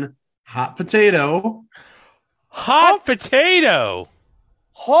on Hot Potato. Hot Potato,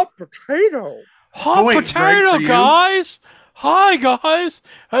 guys. Hi, guys.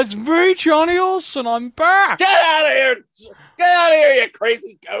 It's me, Johnny Olsen. I'm back. Get out of here. Get out of here, you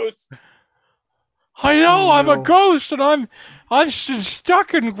crazy ghost. I know, I'm a ghost, and I'm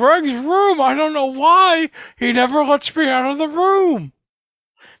stuck in Greg's room. I don't know why he never lets me out of the room.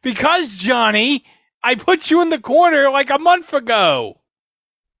 Because, Johnny, I put you in the corner like a month ago.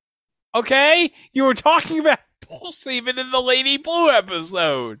 Okay? You were talking about Paul Steven in the Lady Blue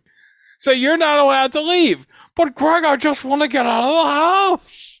episode. So you're not allowed to leave. But, Greg, I just want to get out of the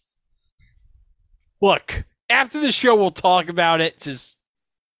house. Look, after the show, we'll talk about it. Just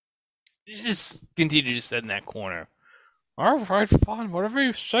continue to sit in that corner. All right, fine. Whatever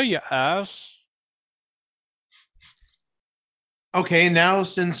you say, you ass. Okay, now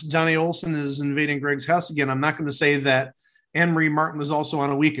since Johnny Olsen is invading Greg's house again, I'm not going to say that Anne Marie Martin was also on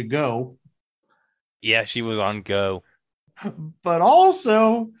a week ago. Yeah, she was on Go. But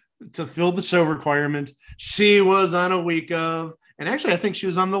also, to fill the show requirement, she was on a week of, and actually I think she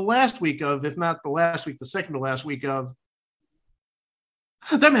was on the last week of, if not the last week, the second to last week of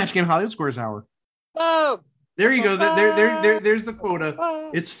the Match Game Hollywood Scores Hour. Oh, there you go. There's the quota.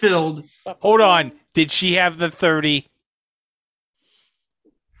 It's filled. Hold on. Did she have the 30?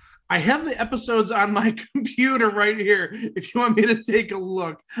 I have the episodes on my computer right here. If you want me to take a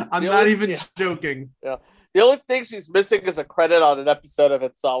look, I'm not even joking. Yeah. The only thing she's missing is a credit on an episode of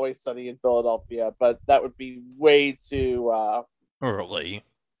It's Always Sunny in Philadelphia, but that would be way too early.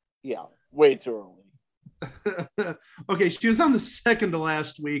 Yeah, way too early. Okay, she was on the second to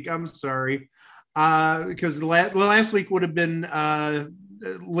last week. I'm sorry. Because last week would have been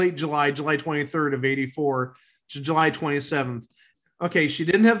late July 23rd of 84 to July 27th. Okay, she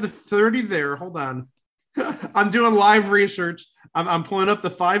didn't have the 30 there. Hold on. I'm doing live research. I'm pulling up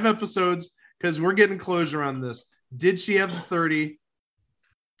the 5 episodes because we're getting closure on this. Did she have the 30?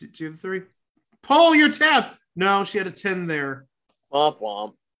 Did she have the 30? Pull your tab. No, she had a 10 there. Womp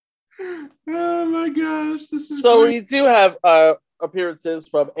womp. Oh my gosh, this is so great. We do have appearances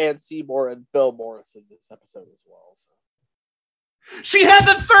from Ann Seymour and Bill Morris in this episode as well. So. She had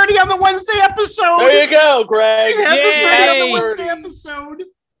the 30 on the Wednesday episode. There you go, Greg. She had the 30 on the Wednesday episode.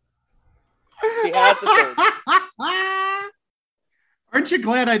 He had the third. Aren't you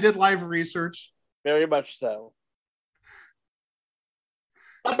glad I did live research? Very much so.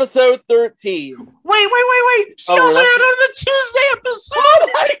 Episode 13. Wait. She Oh, also really? had on the Tuesday episode. Oh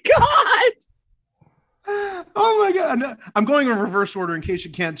my god! Oh my god! No, I'm going in reverse order in case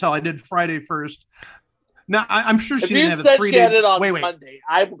you can't tell. I did Friday first. Now I'm sure If she you didn't have it said 3 she days. had it on wait. Monday,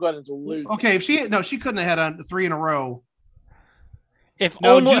 I'm going to lose. Okay, if she couldn't have had on 3 in a row. If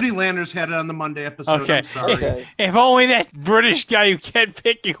No, only, Judy Landers had it on the Monday episode. Okay. I'm sorry. Okay. if only that British guy who kept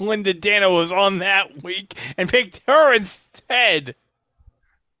picking Linda Dano was on that week and picked her instead.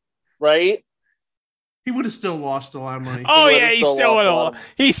 Right? He would have still lost a lot of money. Oh would've yeah, still lost a lot of-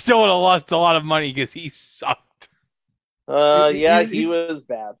 he still would have lost a lot of money because he sucked. Yeah, he- he was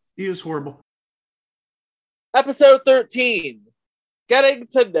bad. He was horrible. Episode 13. Getting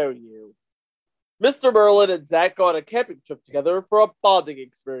to know you. Mr. Merlin and Zach go on a camping trip together for a bonding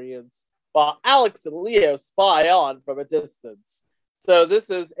experience, while Alex and Leo spy on from a distance. So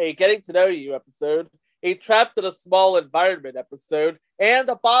this is a getting to know you episode, a trapped in a small environment episode, and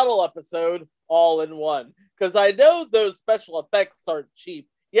a bottle episode all in one. Because I know those special effects aren't cheap.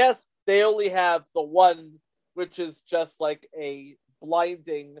 Yes, they only have the one, which is just like a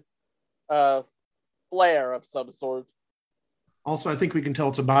blinding flare of some sort. Also, I think we can tell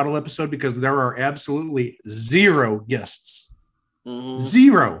it's a bottle episode because there are absolutely 0 guests. Mm-hmm.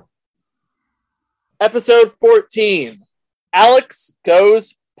 0. Episode 14. Alex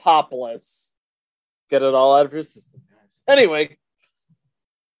goes popless. Get it all out of your system, guys. Anyway,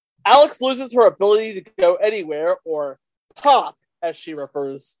 Alex loses her ability to go anywhere, or pop, as she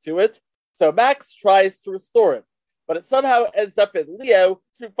refers to it. So Max tries to restore it, but it somehow ends up in Leo,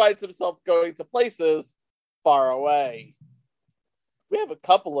 who finds himself going to places far away. We have a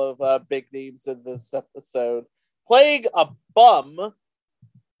couple of big names in this episode. Playing a bum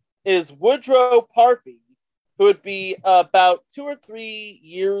is Woodrow Parfy, who would be about 2 or 3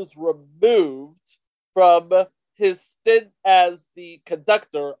 years removed from his stint as the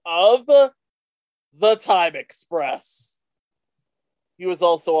conductor of the Time Express. He was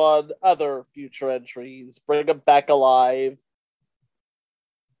also on other future entries, Bring 'Em Back Alive,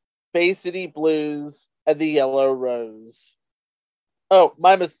 Bay City Blues, and The Yellow Rose. Oh,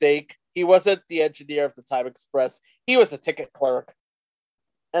 my mistake. He wasn't the engineer of the Time Express. He was a ticket clerk.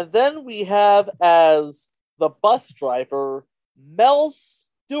 And then we have as the bus driver, Mel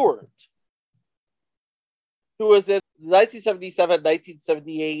Stewart, who was in the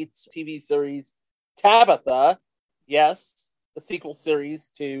 1977-1978 TV series Tabitha. Yes, the sequel series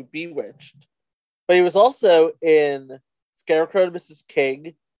to Bewitched. But he was also in Scarecrow and Mrs.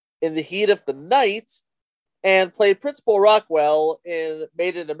 King, In the Heat of the Night, and played Principal Rockwell in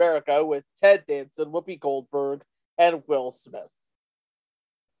Made in America with Ted Danson, Whoopi Goldberg, and Will Smith.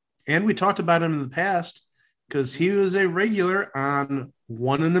 And we talked about him in the past because he was a regular on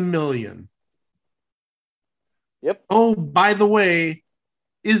 1 in a Million. Yep. Oh, by the way,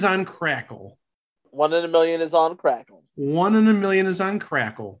 is on Crackle. 1 in a Million is on Crackle. 1 in a Million is on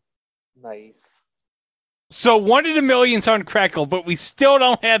Crackle. Nice. So 1 in a million's on Crackle, but we still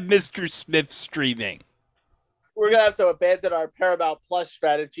don't have Mr. Smith streaming. We're going to have to abandon our Paramount Plus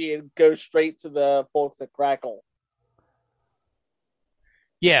strategy and go straight to the folks at Crackle.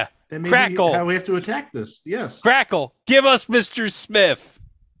 Yeah, That may Crackle. be how we have to attack this. Yes. Crackle, give us Mr. Smith.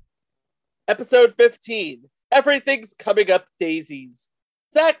 Episode 15. Everything's coming up daisies.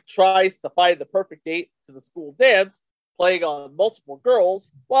 Zach tries to find the perfect date to the school dance, playing on multiple girls,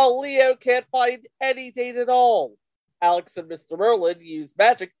 while Leo can't find any date at all. Alex and Mr. Merlin use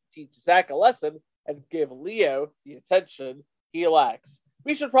magic to teach Zach a lesson and give Leo the attention he lacks.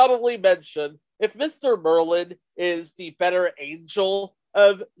 We should probably mention, if Mr. Merlin is the better angel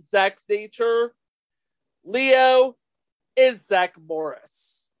of Zach's nature, Leo is Zach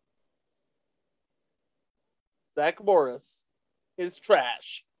Morris. Zach Morris is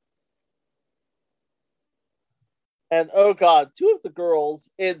trash. And oh god, 2 of the girls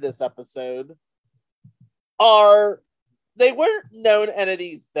in this episode they weren't known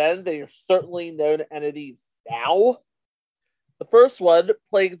entities then, they are certainly known entities now. The first one,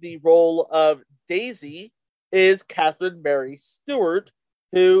 playing the role of Daisy, is Catherine Mary Stewart,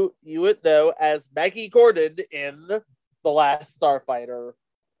 who you would know as Maggie Gordon in The Last Starfighter.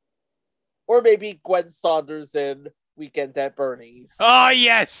 Or maybe Gwen Saunders in Weekend at Bernie's. Oh,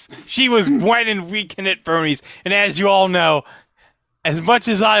 yes. She was Gwen in Weekend at Bernie's. And as you all know, as much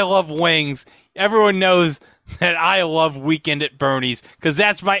as I love wings, everyone knows that I love Weekend at Bernie's because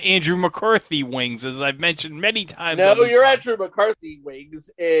that's my Andrew McCarthy wings, as I've mentioned many times. No, your Andrew McCarthy wings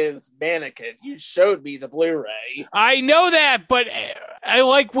is Mannequin. You showed me the Blu-ray. I know that, but I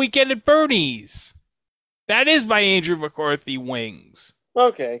like Weekend at Bernie's. That is my Andrew McCarthy wings.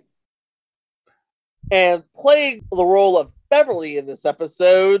 Okay. And playing the role of Beverly in this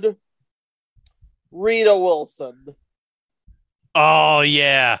episode, Rita Wilson. Oh,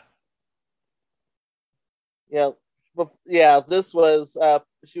 yeah. Yeah, this was,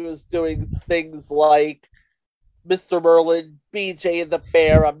 she was doing things like Mr. Merlin, BJ and the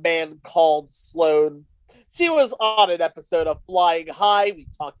Bear, A Man Called Sloan. She was on an episode of Flying High. We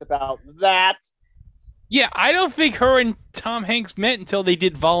talked about that. Yeah, I don't think her and Tom Hanks met until they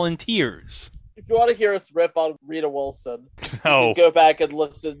did Volunteers. If you want to hear us rip on Rita Wilson, you Oh, can go back and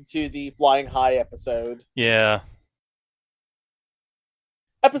listen to the Flying High episode. yeah.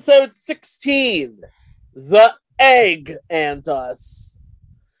 Episode 16, The Egg and Us.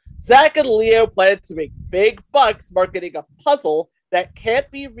 Zach and Leo plan to make big bucks marketing a puzzle that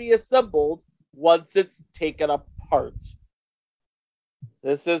can't be reassembled once it's taken apart.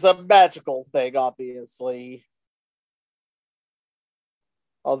 This is a magical thing, obviously.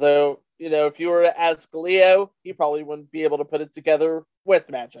 Although, if you were to ask Leo, he probably wouldn't be able to put it together with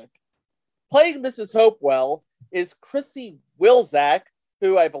magic. Playing Mrs. Hopewell is Chrissy Wilczak,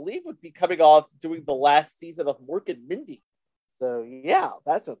 who I believe would be coming off doing the last season of Mork and Mindy. So, yeah,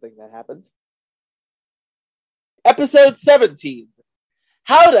 that's a thing that happened. Episode 17,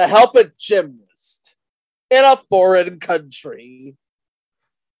 How to Help a Gymnast in a Foreign Country.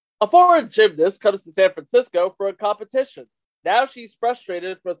 A foreign gymnast comes to San Francisco for a competition. Now she's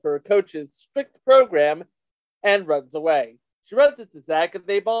frustrated with her coach's strict program and runs away. She runs into Zach and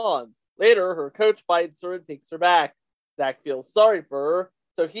they bond. Later, her coach finds her and takes her back. Zach feels sorry for her,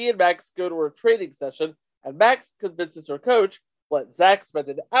 so he and Max go to her training session, and Max convinces her coach to let Zach spend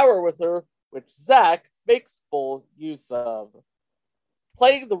an hour with her, which Zach makes full use of.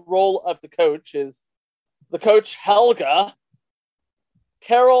 Playing the role of the coach is the coach Helga,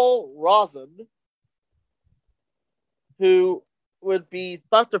 Carol Rosen, who would be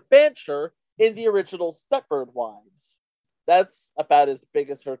Dr. Fancher in the original Stepford Wives. That's about as big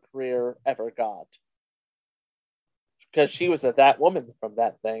as her career ever got. Because she was that woman from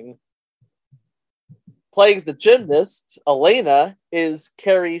that thing. Playing the gymnast, Elena, is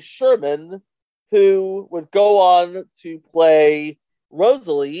Carrie Sherman, who would go on to play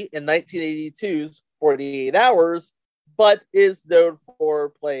Rosalie in 1982's 48 Hours, but is known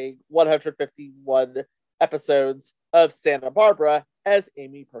for playing 151 episodes of Santa Barbara as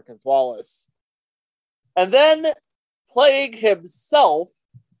Amy Perkins Wallace. And then playing himself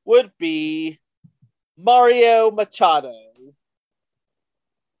would be Mario Machado,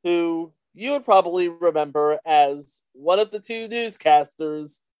 who you would probably remember as one of the two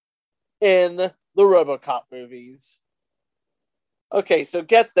newscasters in the RoboCop movies. Okay, so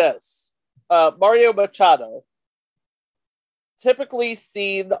get this. Mario Machado, typically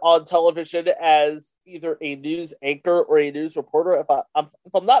seen on television as either a news anchor or a news reporter. If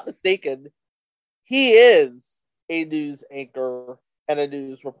I'm not mistaken, he is a news anchor and a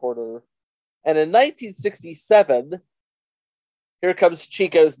news reporter. And in 1967, here comes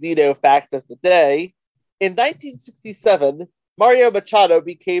Chico's Nino fact of the day. In 1967, Mario Machado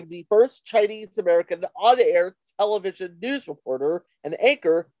became the first Chinese-American on-air television news reporter and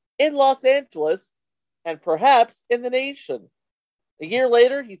anchor in Los Angeles and perhaps in the nation. A year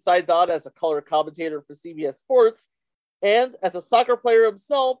later, he signed on as a color commentator for CBS Sports and, as a soccer player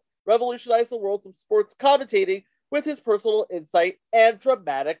himself, revolutionized the world of sports commentating with his personal insight and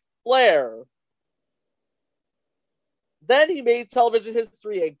dramatic flair. Then he made television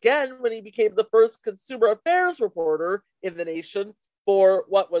history again when he became the first consumer affairs reporter in the nation for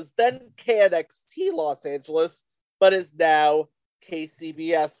what was then KNXT Los Angeles, but is now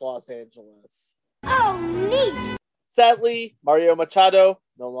KCBS Los Angeles. Oh, neat! Sadly, Mario Machado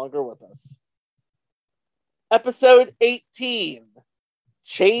no longer with us. Episode 18,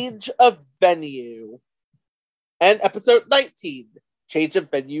 Change of Venue. And episode 19, Change of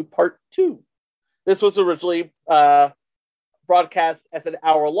Venue Part 2. This was originally broadcast as an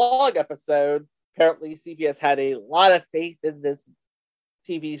hour-long episode. Apparently, CBS had a lot of faith in this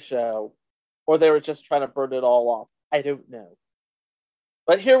TV show, or they were just trying to burn it all off. I don't know.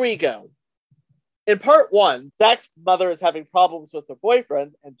 But here we go. In part 1, Zach's mother is having problems with her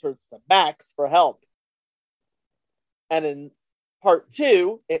boyfriend and turns to Max for help. And in part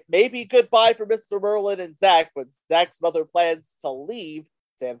 2, it may be goodbye for Mr. Merlin and Zach when Zach's mother plans to leave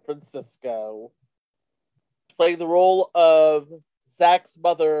San Francisco. Playing the role of Zach's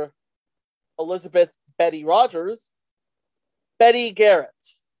mother, Elizabeth Betty Rogers, Betty Garrett.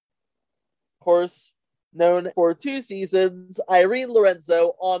 Of course, known for 2 seasons, Irene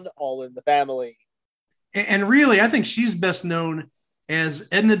Lorenzo on All in the Family. And really, I think she's best known as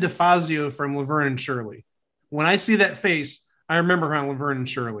Edna DeFazio from Laverne and Shirley. When I see that face, I remember her on Laverne and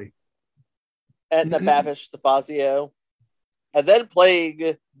Shirley. Edna Babish DeFazio. And then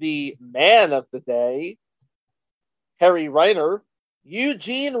playing the man of the day, Harry Reiner,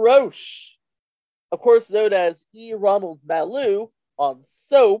 Eugene Roche. Of course, known as E. Ronald Malou on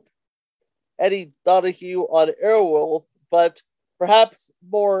Soap, Eddie Donahue on Airwolf, but perhaps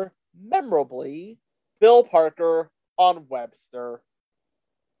more memorably, Bill Parker on Webster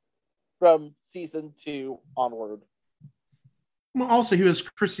from season 2 onward. Well, also, he was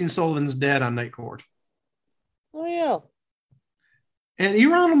Christine Sullivan's dad on Night Court. Oh, yeah. And E.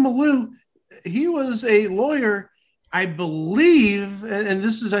 Ronald Malou, he was a lawyer, I believe, and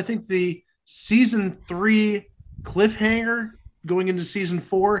this is, I think, the season 3 cliffhanger going into season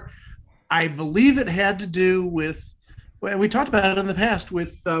 4. I believe it had to do with, well, we talked about it in the past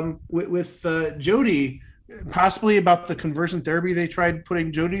with Jodie, possibly about the conversion therapy they tried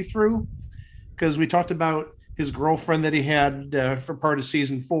putting Jodie through, because we talked about his girlfriend that he had for part of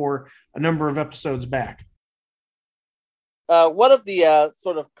season 4 a number of episodes back. One of the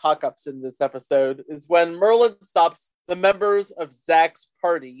sort of cock-ups in this episode is when Merlin stops the members of Zach's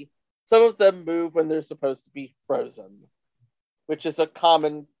party. Some of them move when they're supposed to be frozen, which is a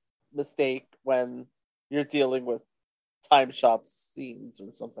common mistake when you're dealing with time shop scenes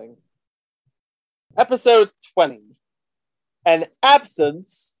or something. Episode 20, An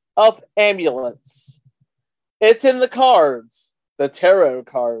Absence of Ambulance. It's in the cards, the tarot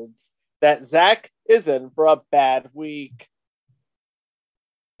cards, that Zach is in for a bad week.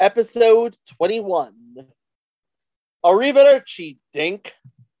 Episode 21, Arrivederci, Dink.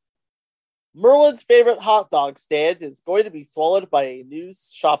 Merlin's favorite hot dog stand is going to be swallowed by a new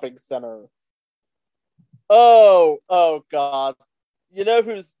shopping center. Oh God. You know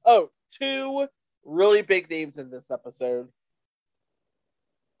who's... Oh, 2 really big names in this episode.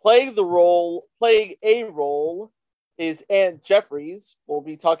 Playing a role is Anne Jeffries. We'll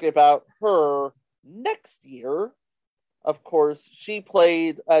be talking about her next year. Of course, she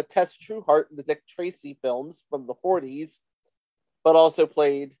played Tess Trueheart in the Dick Tracy films from the 40s, but also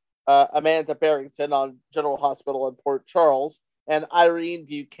played Amanda Barrington on General Hospital in Port Charles, and Irene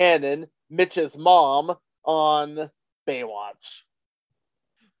Buchanan, Mitch's mom, on Baywatch.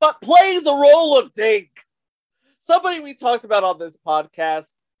 But playing the role of Dink, somebody we talked about on this podcast,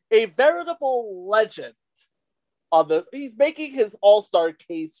 a veritable legend. He's making his all-star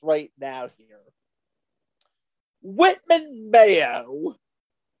case right now here. Whitman Mayo.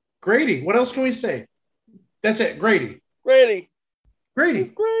 Grady. What else can we say? That's it. Grady. Grady. Grady.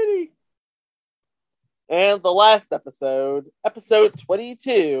 Grady. And the last episode, episode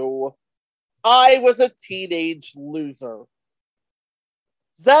 22, I Was a Teenage Loser.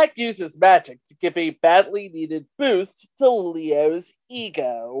 Zach uses magic to give a badly needed boost to Leo's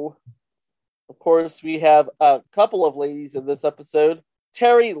ego. Of course, we have a couple of ladies in this episode.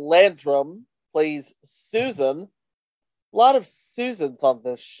 Terry Landrum plays Susan. A lot of Susans on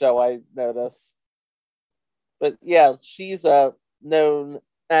this show, I notice. But yeah, she's known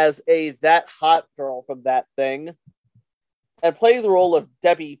as that hot girl from That Thing. And playing the role of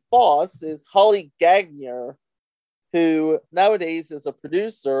Debbie Foss is Holly Gagnier, who nowadays is a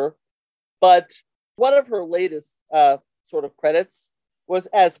producer, but one of her latest sort of credits was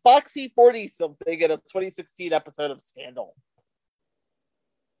as Foxy 40-something in a 2016 episode of Scandal.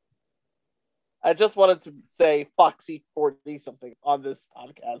 I just wanted to say Foxy 40-something on this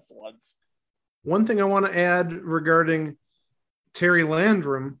podcast once. One thing I want to add regarding Terry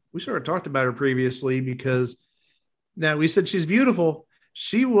Landrum, we sort of talked about her previously because now we said she's beautiful.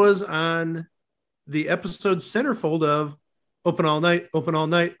 She was on the episode centerfold of Open All Night, Open All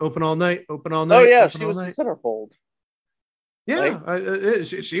Night, Open All Night, Open All Night. Oh, yeah, Open she All was Night. the centerfold. Yeah, Right?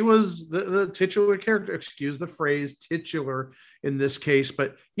 She was the titular character, excuse the phrase titular in this case,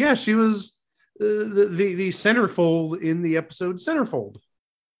 but yeah, she was the centerfold in the episode Centerfold.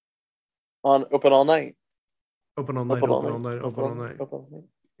 On Open All Night. Open All Night, Open All Night, Open All Night. Open All Night.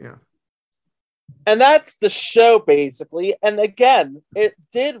 Yeah. And that's the show, basically. And again, it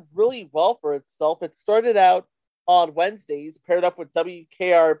did really well for itself. It started out on Wednesdays, paired up with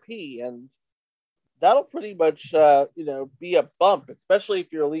WKRP, and that'll pretty much, be a bump, especially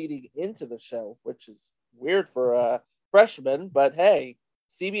if you're leading into the show, which is weird for a freshman. But hey,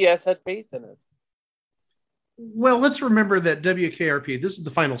 CBS had faith in it. Well, let's remember that WKRP, this is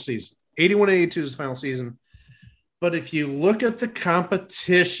the final season. 81-82 is the final season. But if you look at the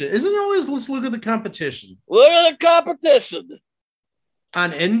competition, isn't it always let's look at the competition? Look at the competition.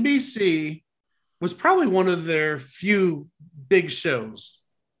 On NBC was probably one of their few big shows.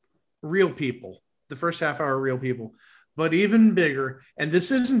 Real People, the first half hour, Real People, but even bigger. And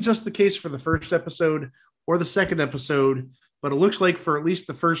this isn't just the case for the first episode or the second episode, but it looks like for at least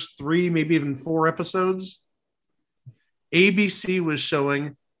the first 3, maybe even 4 episodes, ABC was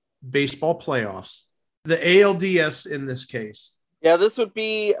showing baseball playoffs. The ALDS in this case. Yeah, this would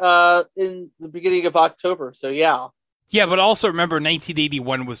be in the beginning of October. So, yeah. Yeah, but also remember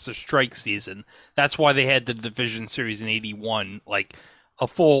 1981 was the strike season. That's why they had the division series in 81, like a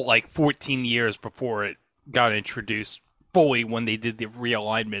full 14 years before it got introduced fully when they did the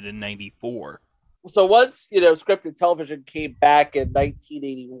realignment in 94. So once, scripted television came back in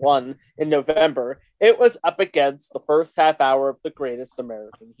 1981 in November, it was up against the first half hour of The Greatest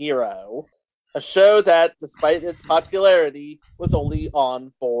American Hero. A show that, despite its popularity, was only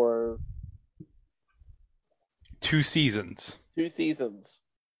on for 2 seasons. 2 seasons.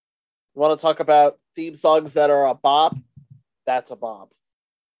 You want to talk about theme songs that are a bop? That's a bop.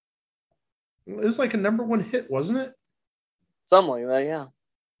 It was like a number 1 hit, wasn't it? Something like that, yeah.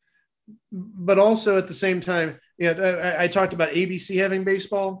 But also at the same time, I talked about ABC having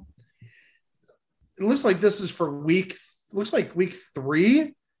baseball. It looks like this is for week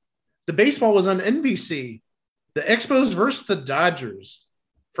 3. The baseball was on NBC. The Expos versus the Dodgers.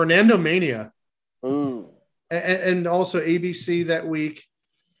 Fernando Mania. Ooh. And also ABC that week.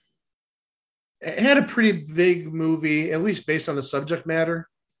 It had a pretty big movie, at least based on the subject matter.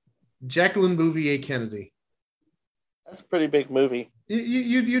 Jacqueline Bouvier Kennedy. That's a pretty big movie.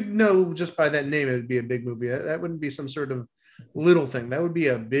 You'd know just by that name it would be a big movie. That wouldn't be some sort of little thing. That would be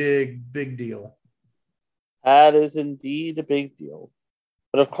a big, big deal. That is indeed a big deal.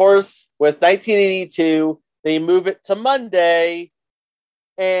 But of course, with 1982, they move it to Monday.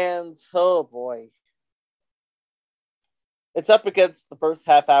 And, oh boy. It's up against the first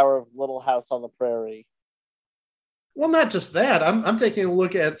half hour of Little House on the Prairie. Well, not just that. I'm taking a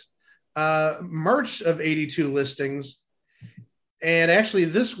look at March of 82 listings. And actually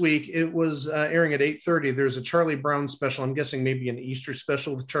this week it was airing at 8:30. There's a Charlie Brown special. I'm guessing maybe an Easter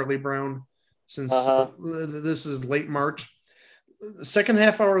special with Charlie Brown since this is late March. The second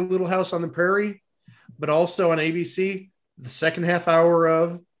half hour Little House on the Prairie, but also on ABC, the second half hour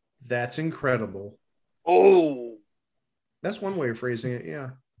of That's Incredible. Oh, that's one way of phrasing it. Yeah.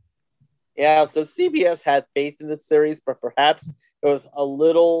 Yeah. So CBS had faith in this series, but perhaps it was a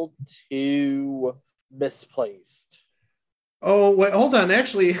little too misplaced. Oh, wait, hold on.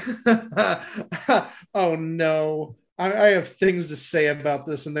 Actually, oh no, I have things to say about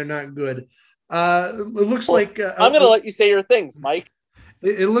this, and they're not good. It looks like I'm going to let you say your things, Mike.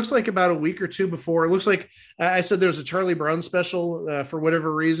 It looks like about a week or 2 before. It looks like I said there's a Charlie Brown special for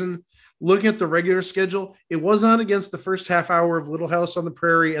whatever reason. Looking at the regular schedule, it was on against the first half hour of Little House on the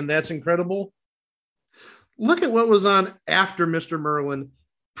Prairie, and That's Incredible. Look at what was on after Mr. Merlin.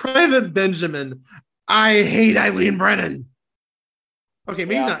 Private Benjamin. I hate Eileen Brennan. Okay,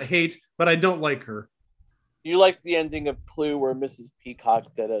 maybe not hate, but I don't like her. You like the ending of Clue where Mrs.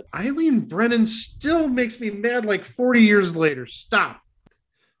 Peacock did it. Eileen Brennan still makes me mad like 40 years later. Stop.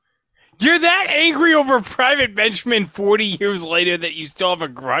 You're that angry over Private Benjamin 40 years later that you still have a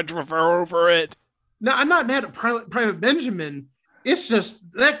grudge with her over it? No, I'm not mad at Private Benjamin. It's just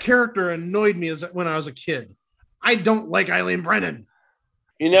that character annoyed me when I was a kid. I don't like Eileen Brennan.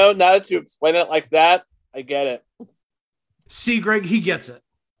 Now that you explain it like that, I get it. See, Greg, he gets it.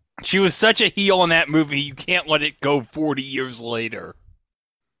 She was such a heel in that movie, you can't let it go 40 years later.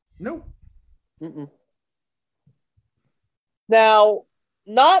 No. Now,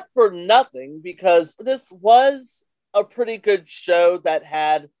 not for nothing, because this was a pretty good show that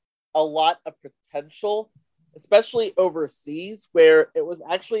had a lot of potential, especially overseas, where it was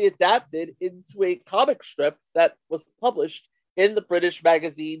actually adapted into a comic strip that was published in the British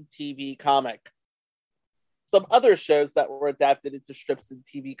magazine TV Comic. Some other shows that were adapted into strips in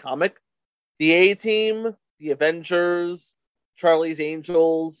TV Comic: The A-Team, The Avengers, Charlie's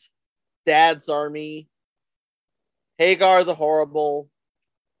Angels, Dad's Army, Hagar the Horrible,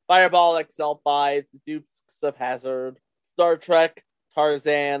 Fireball XL5, The Dukes of Hazzard, Star Trek,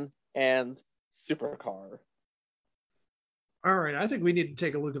 Tarzan, and Supercar. All right, I think we need to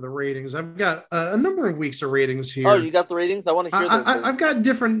take a look at the ratings. I've got a number of weeks of ratings here. Oh, you got the ratings? I want to hear those. I've got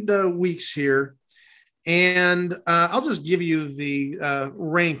different weeks here, and I'll just give you the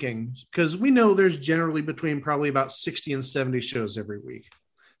rankings, because we know there's generally between probably about 60 and 70 shows every week.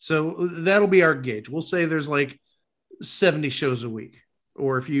 So that'll be our gauge. We'll say there's like 70 shows a week.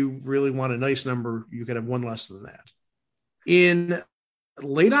 Or if you really want a nice number, you could have one less than that. In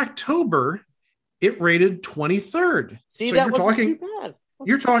late October, it rated 23rd. See, so that you're wasn't talking, too bad.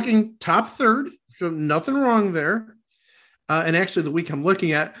 you're talking top third, so nothing wrong there. And actually, the week I'm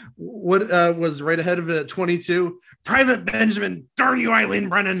looking at, what was right ahead of it at 22? Private Benjamin, darn you, Eileen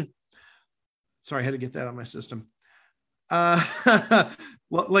Brennan. Sorry, I had to get that on my system.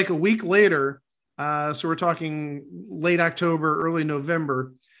 Like a week later, so we're talking late October, early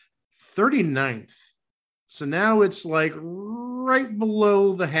November, 39th. So now it's like right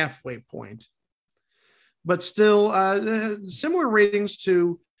below the halfway point. But still, similar ratings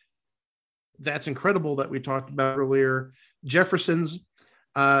to That's Incredible that we talked about earlier, Jefferson's,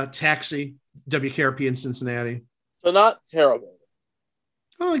 Taxi, WKRP in Cincinnati. So not terrible.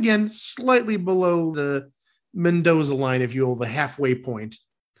 Well, again, slightly below the Mendoza line, if you will, the halfway point.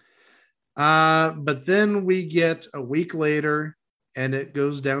 But then we get a week later, and it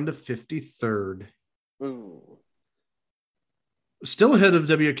goes down to 53rd. Ooh. Still ahead of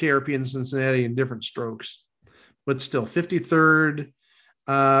WKRP in Cincinnati in different strokes, but still 53rd,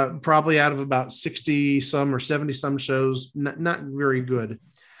 probably out of about 60 some or 70 some shows. Not very good.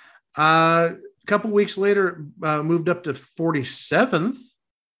 A couple weeks later, moved up to 47th,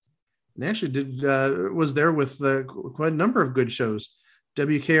 and actually was there with quite a number of good shows.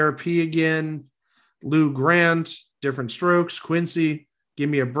 WKRP again, Lou Grant, Different Strokes, Quincy, Give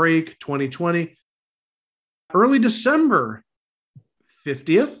Me a Break, 2020. Early December,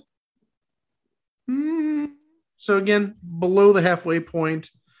 50th. So again, below the halfway point.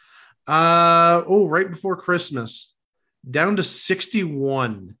 Right before Christmas, down to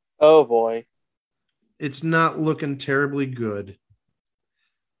 61. Oh boy. It's not looking terribly good.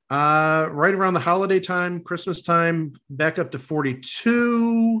 Right around the holiday time, Christmas time, back up to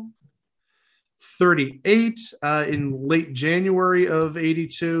 42, 38 in late January of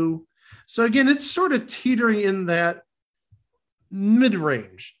 82. So again, it's sort of teetering in that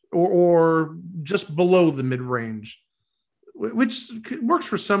mid-range or just below the mid-range, which works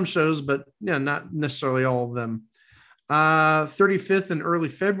for some shows, but yeah, not necessarily all of them. 35th in early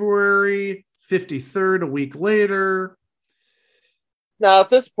February, 53rd a week later. Now, at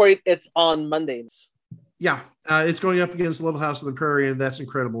this point, it's on Mondays. Yeah, it's going up against Little House on the Prairie, and That's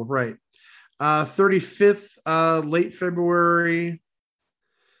Incredible, right. 35th, late February,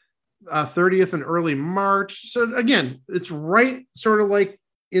 30th in early March. So again, it's right sort of like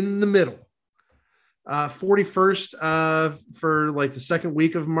in the middle. 41st for like the second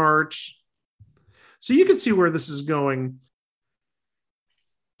week of March. So you can see where this is going.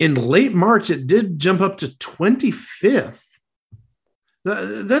 In late March, it did jump up to 25th.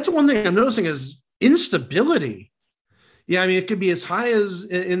 That's one thing I'm noticing is instability. Yeah, I mean, it could be as high as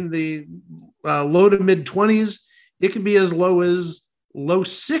in the low to mid 20s. It could be as low as low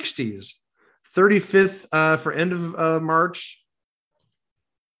 60s. 35th for end of March.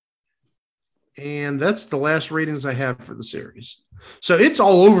 And that's the last ratings I have for the series. So it's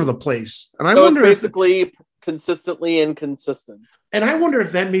all over the place. And I wonder it's basically consistently inconsistent. And I wonder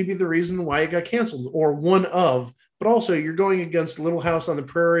if that may be the reason why it got canceled, or one of. But also, you're going against Little House on the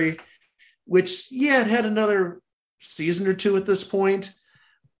Prairie, which, yeah, it had another season or two at this point.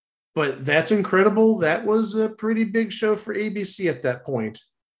 But That's Incredible. That was a pretty big show for ABC at that point.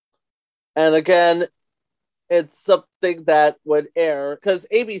 And again, it's something that would air because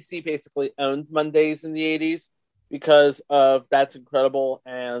ABC basically owned Mondays in the 80s because of That's Incredible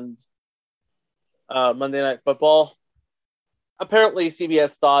and Monday Night Football. Apparently,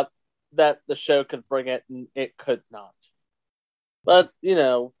 CBS thought that the show could bring it, and it could not. But, you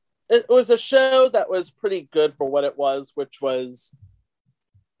know, it was a show that was pretty good for what it was, which was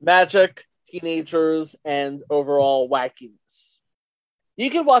magic, teenagers, and overall wackiness. You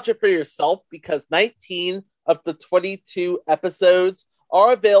can watch it for yourself because 19 of the 22 episodes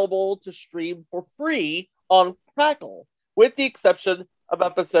are available to stream for free on Crackle, with the exception of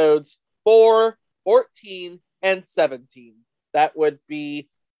episodes 4, 14, and 17. That would be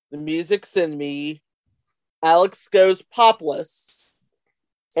The Music's in Me, Alex Goes Popless,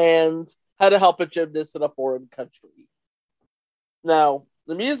 and How to Help a Gymnast in a Foreign Country. Now,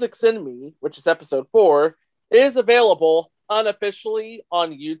 The Music's in Me, which is episode 4, is available unofficially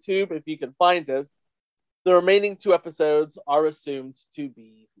on YouTube if you can find it. The remaining 2 episodes are assumed to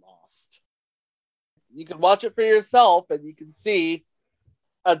be lost. You can watch it for yourself and you can see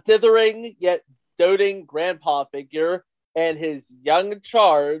a dithering yet doting grandpa figure and his young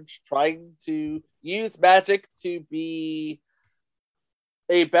charge trying to use magic to be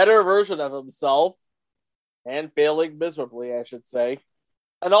a better version of himself and failing miserably, I should say.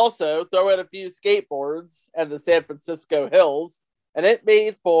 And also throw in a few skateboards and the San Francisco hills and it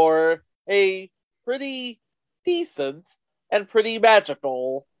made for a pretty decent and pretty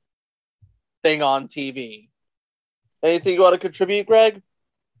magical thing on TV. Anything you want to contribute, Greg,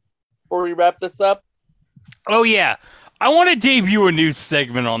 before we wrap this up? Oh, yeah. I want to debut a new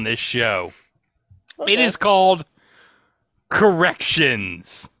segment on this show. Okay. It is called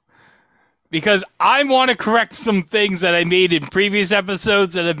Corrections. Because I want to correct some things that I made in previous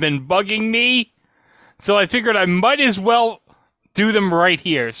episodes that have been bugging me. So I figured I might as well do them right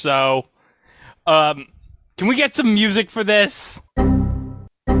here. So, can we get some music for this?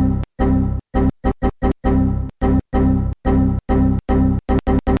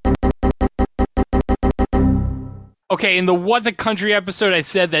 Okay, in the What the Country episode, I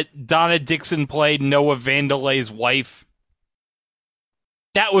said that Donna Dixon played Noah Vandelay's wife.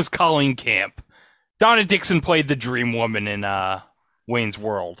 That was Colleen Camp. Donna Dixon played the Dream Woman in Wayne's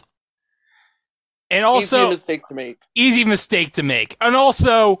World. And also, easy mistake to make. And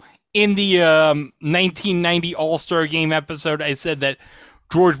also, in the 1990 All-Star Game episode, I said that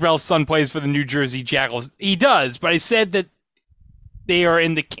George Bell's son plays for the New Jersey Jackals. He does, but I said that they are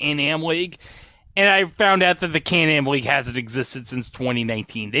in the Can-Am League. And I found out that the Can-Am League hasn't existed since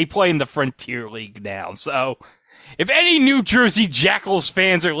 2019. They play in the Frontier League now. So, if any New Jersey Jackals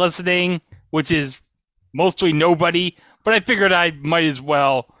fans are listening, which is mostly nobody, but I figured I might as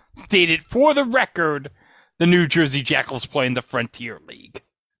well state it for the record, the New Jersey Jackals play in the Frontier League.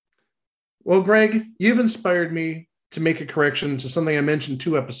 Well, Greg, you've inspired me to make a correction to something I mentioned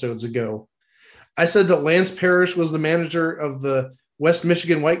 2 episodes ago. I said that Lance Parrish was the manager of the West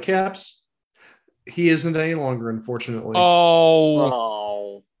Michigan Whitecaps. He isn't any longer, unfortunately.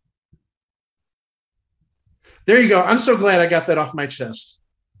 Oh. There you go. I'm so glad I got that off my chest.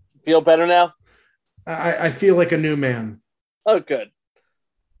 Feel better now? I feel like a new man. Oh, good.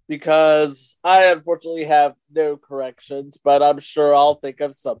 Because I unfortunately have no corrections, but I'm sure I'll think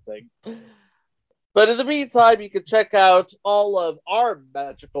of something. But in the meantime, you can check out all of our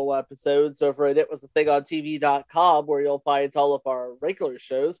magical episodes over at itwasathingontv.com, where you'll find all of our regular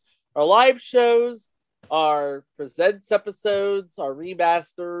shows, our live shows, our presents episodes, our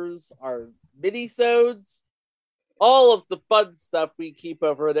remasters, our minisodes, all of the fun stuff we keep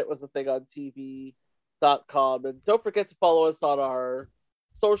over at itwasathingontv.com. And don't forget to follow us on our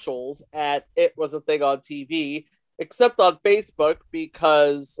socials at It Was a Thing on TV, except on Facebook,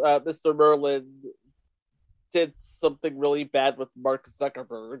 because Mr. Merlin did something really bad with Mark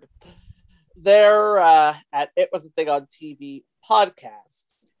Zuckerberg. They're at It Was a Thing on TV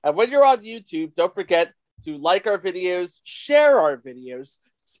podcast. And when you're on YouTube, don't forget to like our videos, share our videos,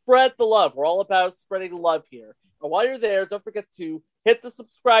 spread the love. We're all about spreading love here. And while you're there, don't forget to hit the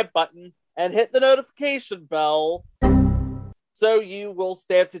subscribe button and hit the notification bell so you will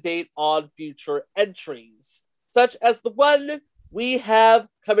stay up to date on future entries, such as the one we have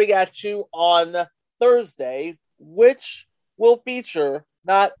coming at you on Thursday, which will feature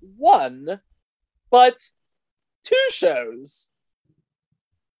not one, but 2 shows.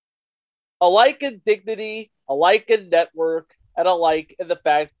 Alike in dignity, alike in network, and alike in the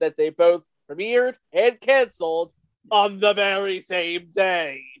fact that they both premiered and canceled on the very same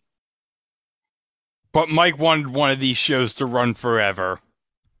day. But Mike wanted one of these shows to run forever.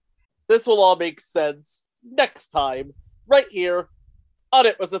 This will all make sense next time, right here on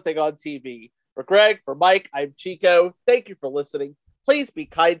It Was a Thing on TV. For Greg, for Mike, I'm Chico. Thank you for listening. Please be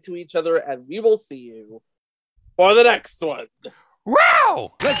kind to each other, and we will see you for the next one.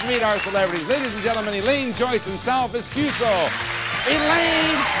 Wow! Let's meet our celebrities. Ladies and gentlemen, Elaine Joyce and Sal Viscuso.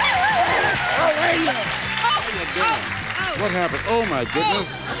 Elaine! Oh, wait a minute. How you doing? What happened? Oh, my goodness.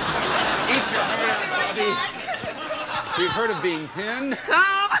 Eat your heart, Bobby. We've heard of being pinned.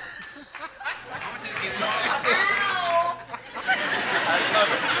 Tom! I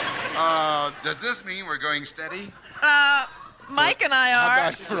love it. Does this mean we're going steady? Mike and I are. How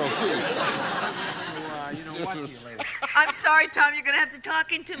about for a week? You know what, later. I'm sorry, Tom. You're going to have to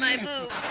talk into my boob.